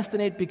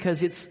procrastinate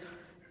because it's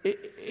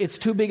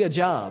too big a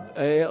job.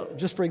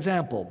 Just for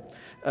example,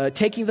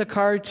 taking the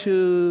car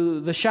to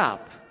the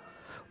shop.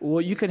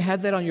 Well, you can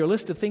have that on your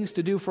list of things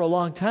to do for a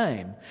long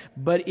time.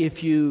 But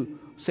if you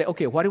say,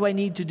 okay, what do I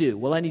need to do?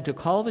 Well, I need to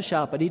call the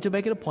shop. I need to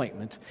make an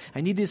appointment.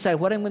 I need to decide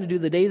what I'm going to do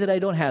the day that I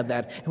don't have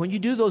that. And when you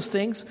do those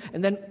things,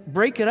 and then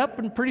break it up,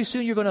 and pretty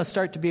soon you're going to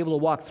start to be able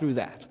to walk through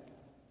that.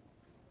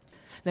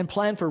 Then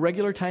plan for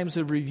regular times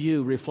of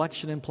review,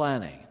 reflection, and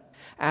planning.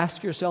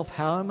 Ask yourself,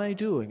 how am I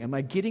doing? Am I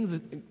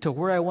getting to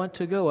where I want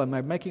to go? Am I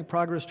making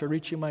progress to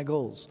reaching my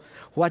goals?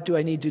 What do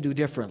I need to do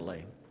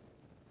differently?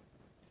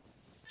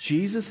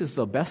 Jesus is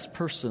the best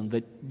person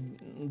that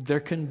there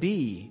can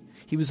be.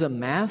 He was a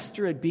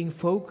master at being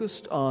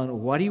focused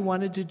on what he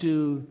wanted to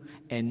do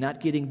and not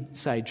getting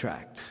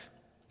sidetracked.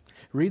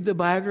 Read the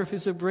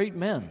biographies of great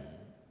men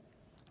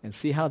and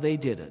see how they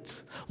did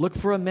it. Look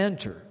for a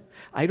mentor.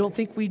 I don't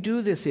think we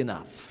do this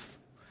enough.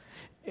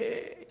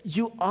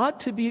 You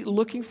ought to be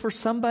looking for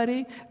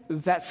somebody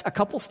that's a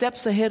couple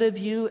steps ahead of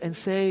you and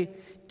say,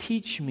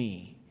 teach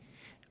me.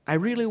 I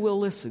really will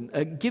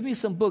listen. Give me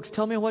some books.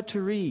 Tell me what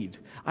to read.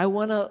 I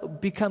want to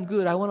become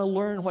good. I want to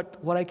learn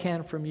what I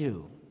can from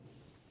you.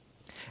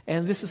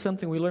 And this is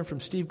something we learned from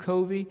Steve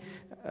Covey.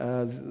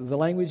 The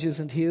language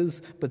isn't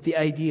his, but the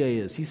idea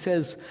is. He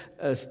says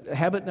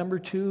habit number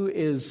 2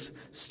 is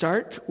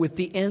start with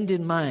the end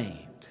in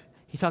mind.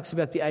 He talks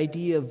about the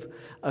idea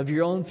of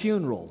your own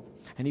funeral.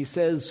 And he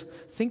says,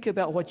 think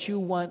about what you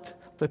want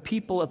the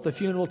people at the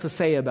funeral to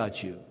say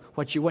about you.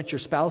 What you want your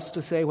spouse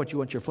to say, what you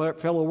want your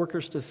fellow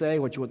workers to say,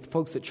 what you want the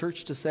folks at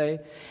church to say.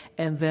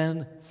 And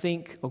then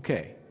think,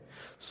 okay,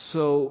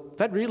 so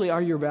that really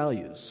are your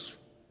values.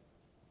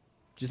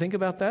 Did you think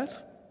about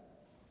that?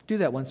 Do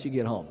that once you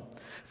get home.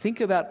 Think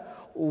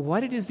about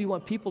what it is you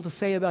want people to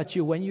say about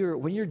you when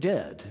you're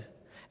dead.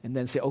 And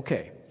then say,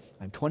 okay,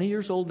 I'm 20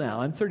 years old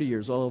now, I'm 30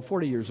 years old, I'm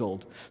 40 years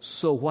old.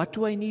 So what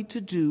do I need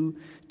to do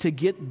to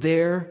get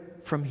there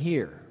from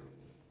here?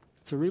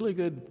 It's a really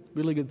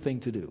good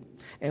thing to do.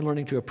 And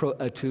learning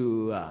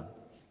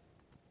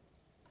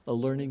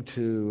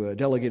to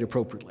delegate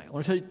appropriately. I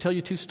want to tell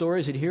you 2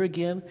 stories, and here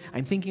again,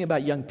 I'm thinking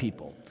about young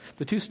people.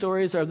 The 2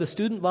 stories are the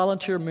student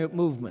volunteer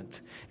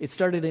movement. It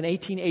started in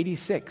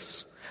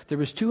 1886. There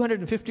was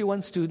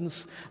 251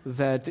 students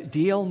that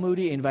D.L.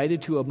 Moody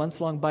invited to a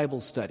month-long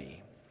Bible study.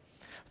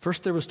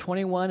 First there was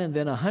 21, and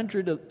then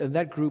 100 of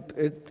that group.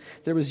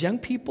 There was young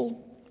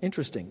people.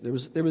 Interesting.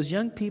 There was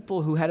young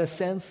people who had a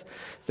sense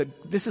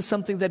that this is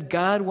something that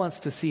God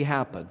wants to see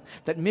happen,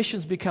 that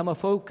missions become a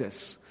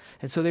focus.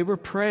 And so they were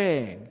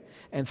praying.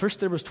 And first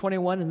there was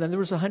 21, and then there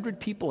was 100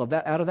 people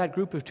out of that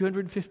group of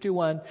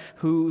 251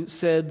 who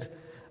said,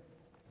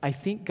 I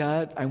think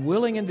God, I'm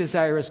willing and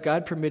desirous,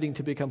 God permitting,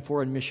 to become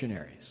foreign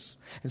missionaries.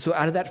 And so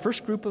out of that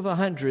first group of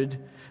 100,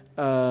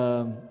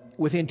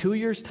 within 2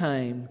 years'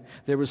 time,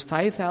 there was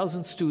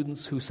 5,000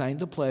 students who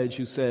signed a pledge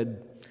who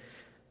said,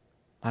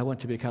 I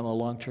want to become a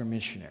long-term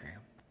missionary.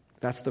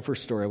 That's the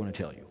first story I want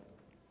to tell you.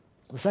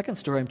 The second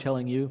story I'm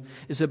telling you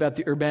is about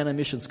the Urbana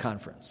Missions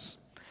Conference.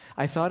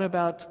 I thought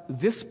about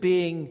this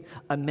being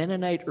a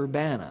Mennonite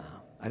Urbana.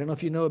 I don't know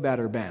if you know about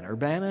Urbana.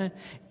 Urbana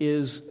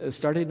is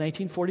started in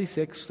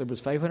 1946. There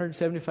was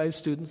 575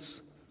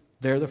 students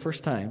there the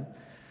first time.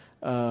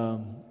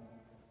 And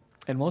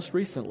most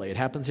recently, it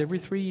happens every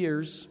 3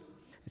 years.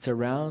 It's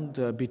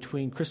around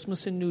between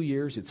Christmas and New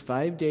Year's. It's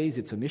 5 days.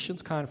 It's a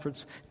missions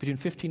conference. Between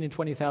 15 and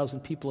 20,000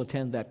 people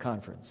attend that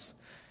conference.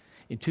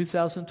 In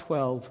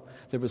 2012,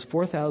 there was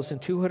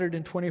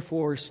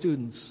 4,224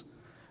 students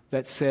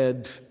that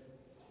said,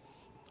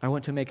 I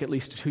want to make at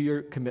least a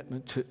 2-year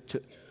commitment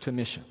to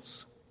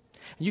missions.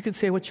 And you can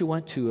say what you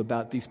want to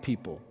about these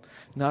people.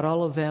 Not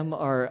all of them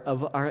are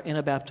of our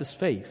Anabaptist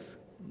faith.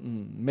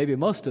 Maybe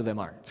most of them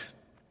aren't.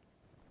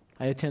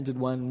 I attended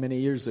one many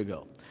years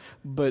ago.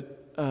 But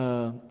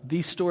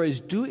these stories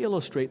do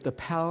illustrate the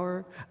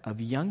power of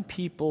young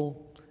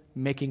people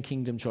making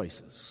kingdom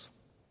choices.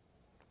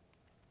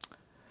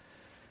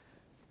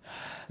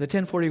 The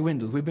 1040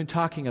 windows, we've been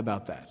talking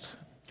about that.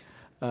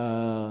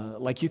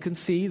 Like you can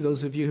see,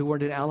 those of you who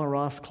weren't in Alan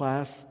Ross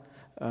class,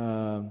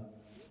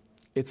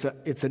 it's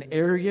an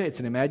area, it's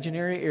an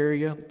imaginary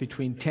area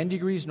between 10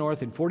 degrees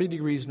north and 40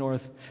 degrees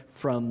north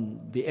from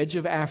the edge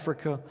of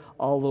Africa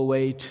all the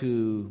way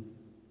to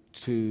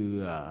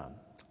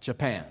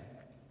Japan.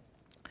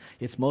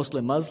 It's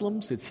mostly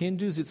Muslims, it's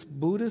Hindus, it's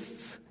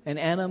Buddhists and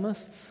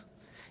animists.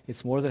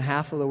 It's more than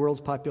half of the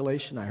world's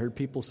population. I heard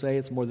people say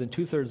it's more than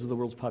 2/3 of the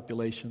world's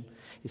population.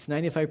 It's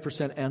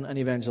 95%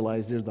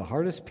 unevangelized. They're the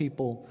hardest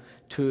people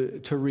to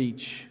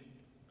reach,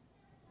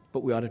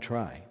 but we ought to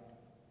try.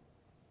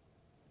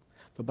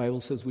 The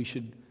Bible says we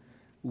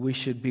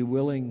should be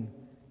willing,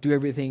 do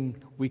everything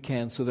we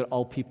can so that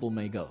all people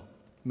may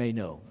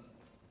know.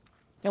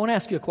 I want to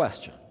ask you a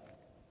question.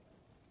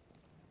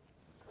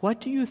 What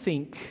do you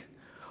think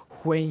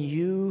when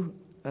you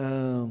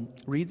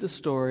read the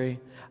story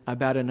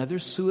about another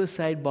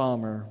suicide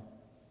bomber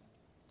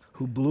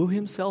who blew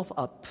himself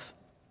up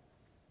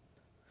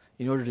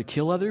in order to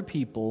kill other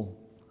people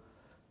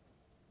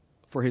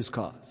for his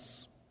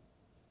cause?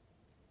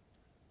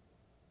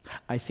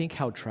 I think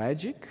how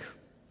tragic.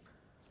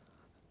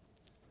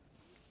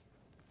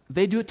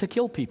 They do it to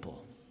kill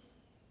people.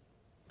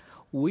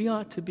 We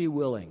ought to be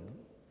willing.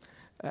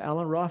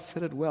 Alan Roth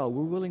said it well.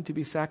 We're willing to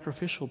be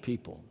sacrificial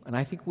people. And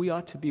I think we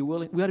ought to be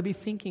willing. We ought to be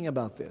thinking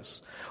about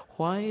this.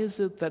 Why is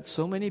it that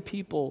so many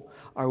people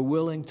are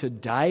willing to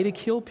die to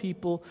kill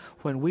people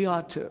when we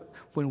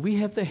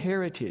have the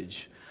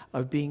heritage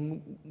of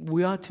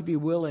we ought to be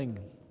willing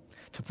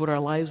to put our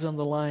lives on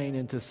the line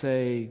and to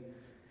say,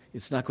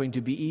 it's not going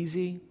to be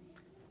easy.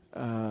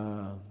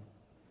 I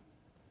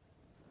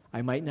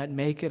might not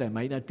make it. I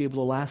might not be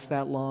able to last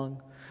that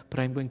long, but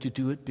I'm going to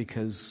do it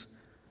because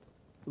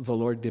the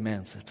Lord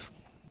demands it.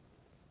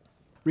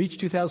 Reach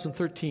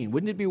 2013.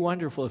 Wouldn't it be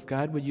wonderful if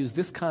God would use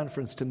this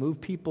conference to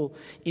move people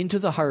into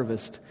the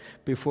harvest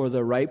before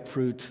the ripe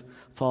fruit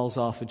falls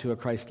off into a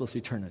Christless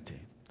eternity?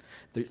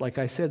 Like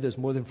I said, there's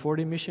more than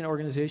 40 mission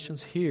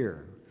organizations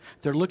here.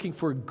 They're looking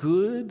for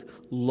good,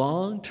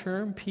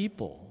 long-term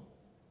people.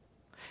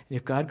 And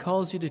if God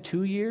calls you to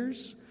 2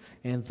 years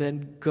and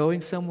then going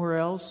somewhere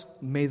else,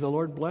 may the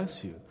Lord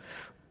bless you.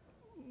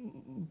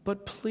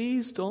 But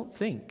please don't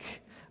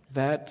think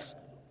that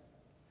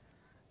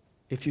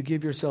if you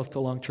give yourself to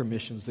long-term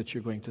missions that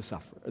you're going to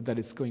suffer, that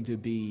it's going to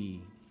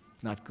be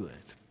not good.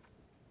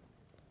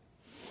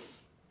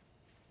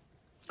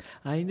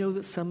 I know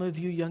that some of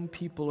you young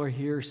people are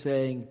here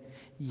saying,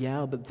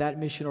 yeah, but that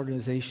mission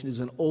organization is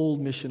an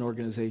old mission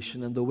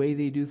organization, and the way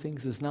they do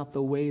things is not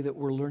the way that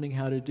we're learning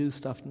how to do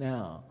stuff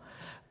now.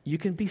 You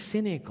can be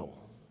cynical.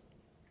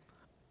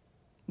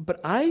 But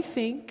I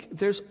think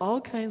there's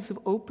all kinds of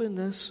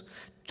openness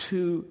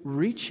to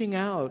reaching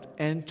out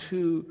and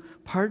to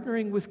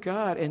partnering with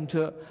God and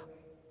to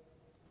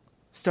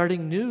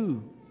starting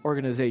new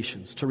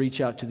organizations to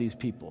reach out to these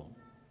people.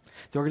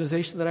 The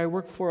organization that I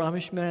work for,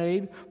 Amish Men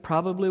Aid,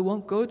 probably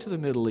won't go to the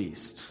Middle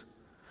East.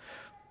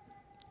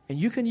 And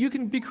you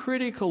can be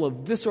critical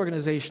of this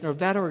organization or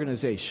that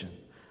organization.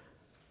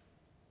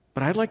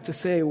 But I'd like to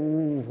say,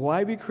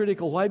 why be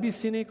critical? Why be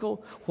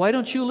cynical? Why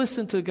don't you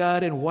listen to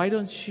God, and why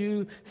don't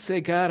you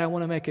say, God, I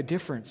want to make a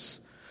difference?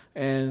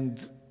 And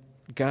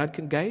God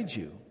can guide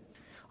you.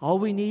 All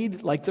we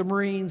need, like the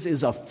Marines,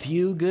 is a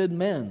few good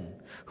men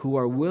who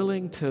are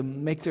willing to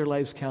make their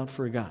lives count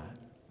for God.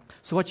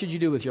 So what should you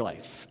do with your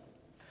life?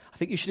 I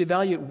think you should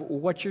evaluate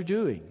what you're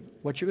doing,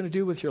 what you're going to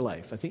do with your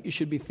life. I think you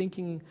should be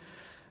thinking,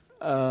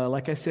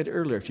 like I said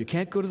earlier, if you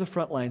can't go to the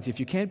front lines,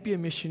 if you can't be a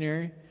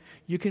missionary,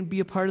 you can be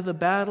a part of the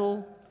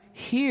battle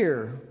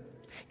here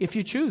if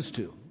you choose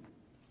to.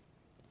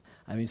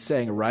 I mean,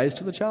 saying, rise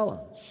to the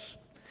challenge.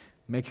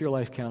 Make your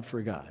life count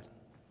for God.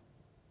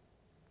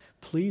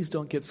 Please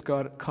don't get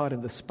caught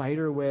in the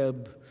spider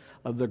web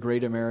of the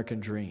great American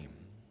dream.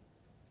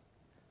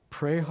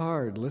 Pray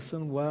hard.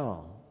 Listen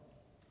well.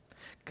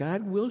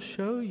 God will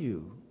show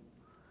you.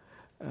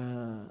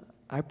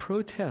 I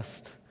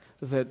protest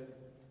that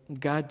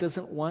God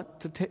doesn't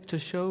want to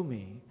show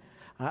me.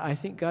 I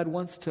think God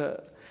wants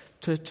to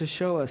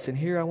show us. And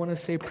here I want to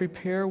say,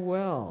 prepare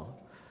well.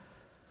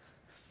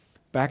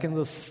 Back in the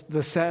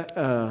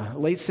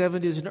late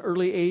 70s and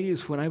early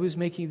 80s, when I was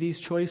making these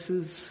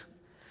choices,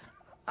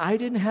 I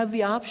didn't have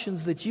the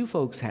options that you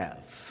folks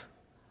have.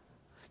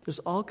 There's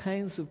all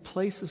kinds of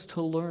places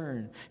to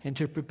learn and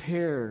to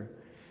prepare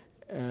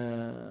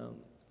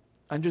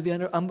under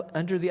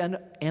the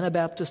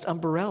Anabaptist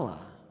umbrella.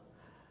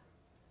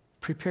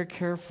 Prepare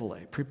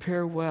carefully.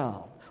 Prepare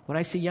well. When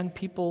I see young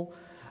people,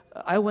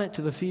 I went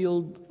to the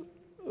field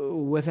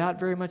without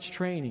very much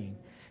training,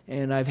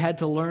 and I've had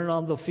to learn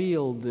on the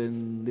field,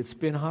 and it's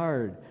been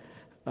hard.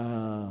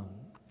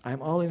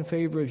 I'm all in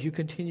favor of you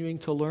continuing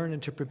to learn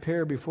and to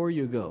prepare before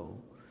you go.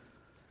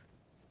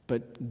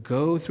 But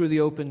go through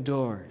the open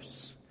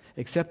doors.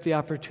 Accept the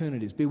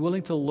opportunities. Be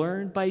willing to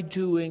learn by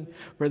doing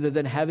rather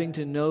than having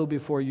to know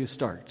before you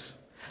start.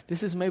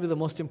 This is maybe the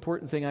most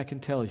important thing I can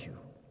tell you.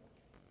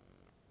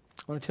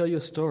 I want to tell you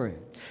a story.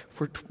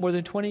 For more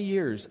than 20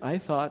 years, I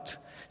thought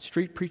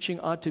street preaching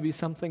ought to be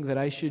something that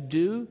I should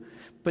do,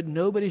 but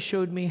nobody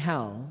showed me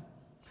how,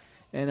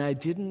 and I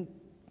didn't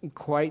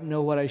quite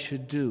know what I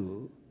should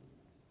do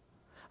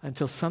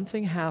until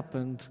something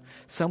happened.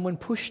 Someone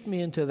pushed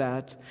me into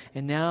that,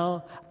 and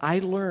now I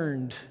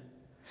learned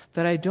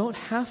that I don't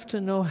have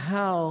to know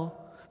how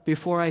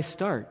before I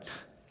start.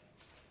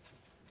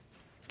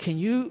 Can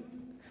you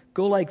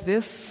go like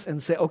this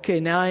and say, okay,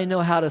 now I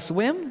know how to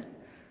swim?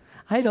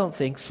 I don't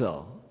think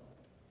so.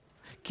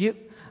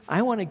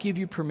 I want to give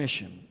you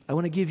permission. I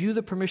want to give you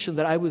the permission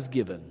that I was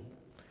given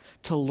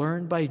to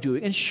learn by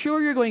doing. And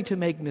sure, you're going to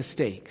make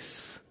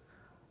mistakes.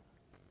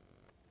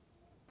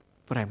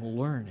 but I'm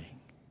learning.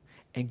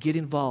 And get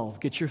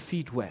involved, get your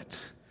feet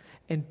wet,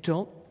 and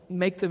don't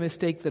make the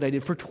mistake that I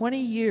did. For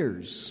 20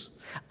 years,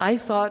 I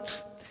thought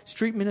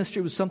street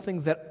ministry was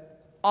something that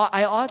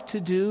I ought to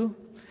do,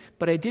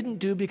 but I didn't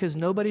do because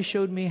nobody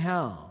showed me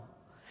how.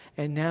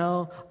 And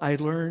now I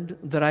learned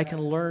that I can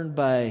learn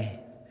by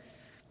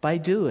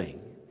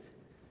doing.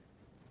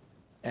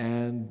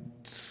 And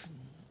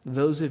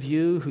those of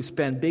you who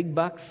spend big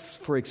bucks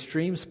for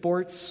extreme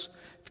sports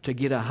to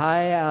get a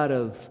high out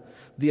of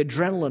the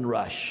adrenaline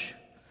rush,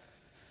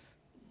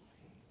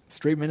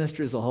 street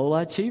ministry is a whole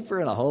lot cheaper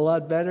and a whole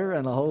lot better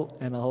and a whole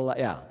lot,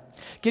 yeah.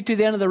 Get to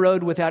the end of the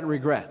road without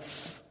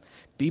regrets.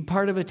 Be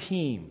part of a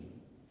team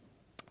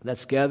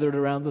that's gathered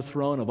around the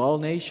throne of all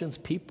nations,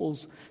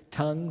 peoples,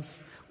 tongues,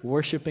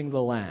 worshiping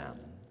the Lamb.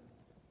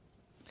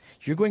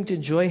 You're going to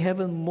enjoy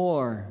heaven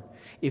more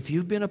if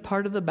you've been a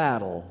part of the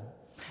battle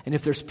and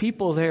if there's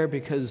people there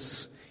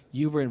because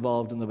you were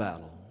involved in the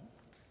battle.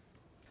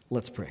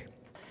 Let's pray.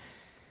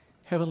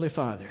 Heavenly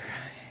Father,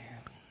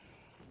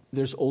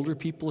 there's older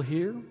people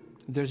here,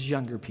 there's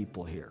younger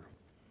people here.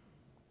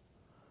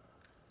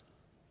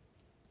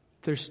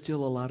 There's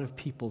still a lot of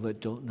people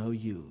that don't know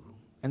you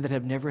and that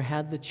have never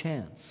had the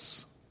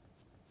chance.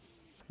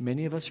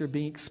 Many of us are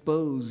being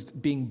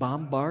exposed, being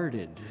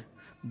bombarded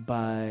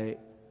by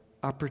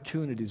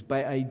opportunities,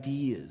 by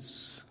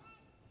ideas.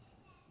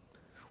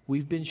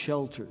 We've been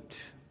sheltered.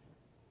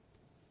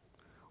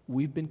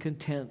 We've been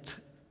content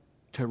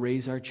to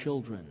raise our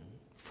children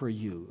for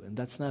you, and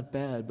that's not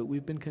bad, but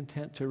we've been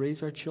content to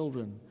raise our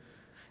children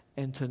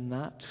and to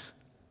not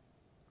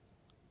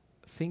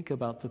think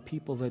about the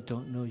people that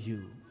don't know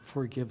you.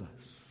 Forgive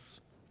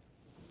us.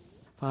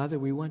 Father,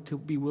 we want to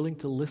be willing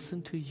to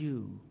listen to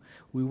you.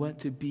 We want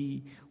to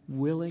be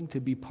willing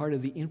to be part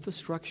of the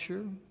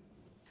infrastructure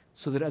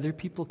so that other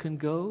people can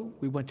go.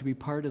 We want to be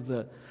part of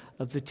the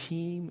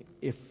team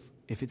if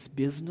it's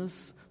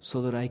business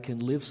so that I can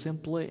live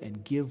simply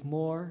and give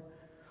more,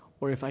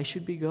 or if I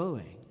should be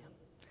going.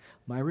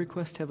 My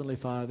request, Heavenly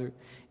Father,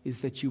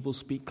 is that you will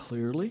speak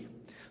clearly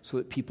so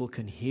that people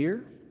can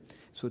hear,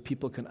 so that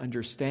people can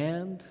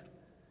understand,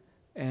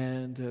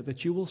 and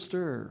that you will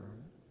stir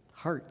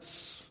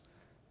hearts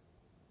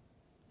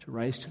to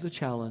rise to the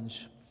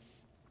challenge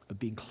of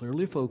being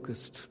clearly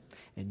focused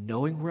and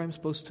knowing where I'm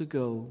supposed to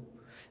go.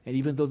 And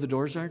even though the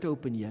doors aren't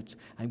open yet,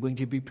 I'm going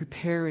to be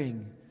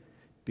preparing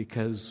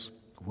because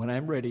when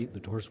I'm ready, the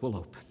doors will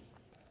open.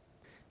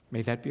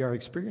 May that be our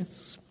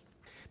experience.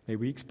 May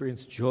we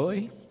experience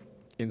joy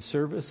in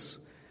service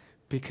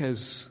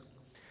because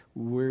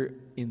we're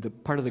in the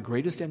part of the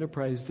greatest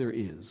enterprise there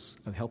is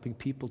of helping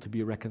people to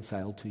be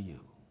reconciled to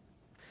you.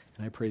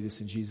 And I pray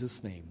this in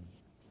Jesus' name.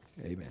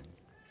 Amen.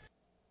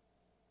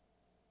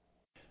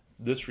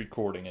 This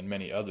recording and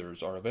many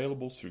others are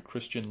available through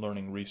Christian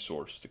Learning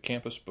Resource, the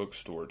campus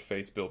bookstore at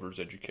Faith Builders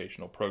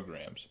Educational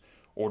Programs.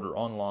 Order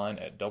online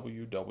at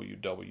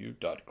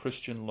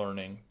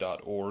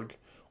www.christianlearning.org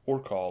or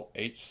call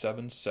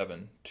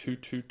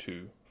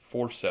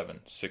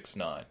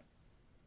 877-222-4769.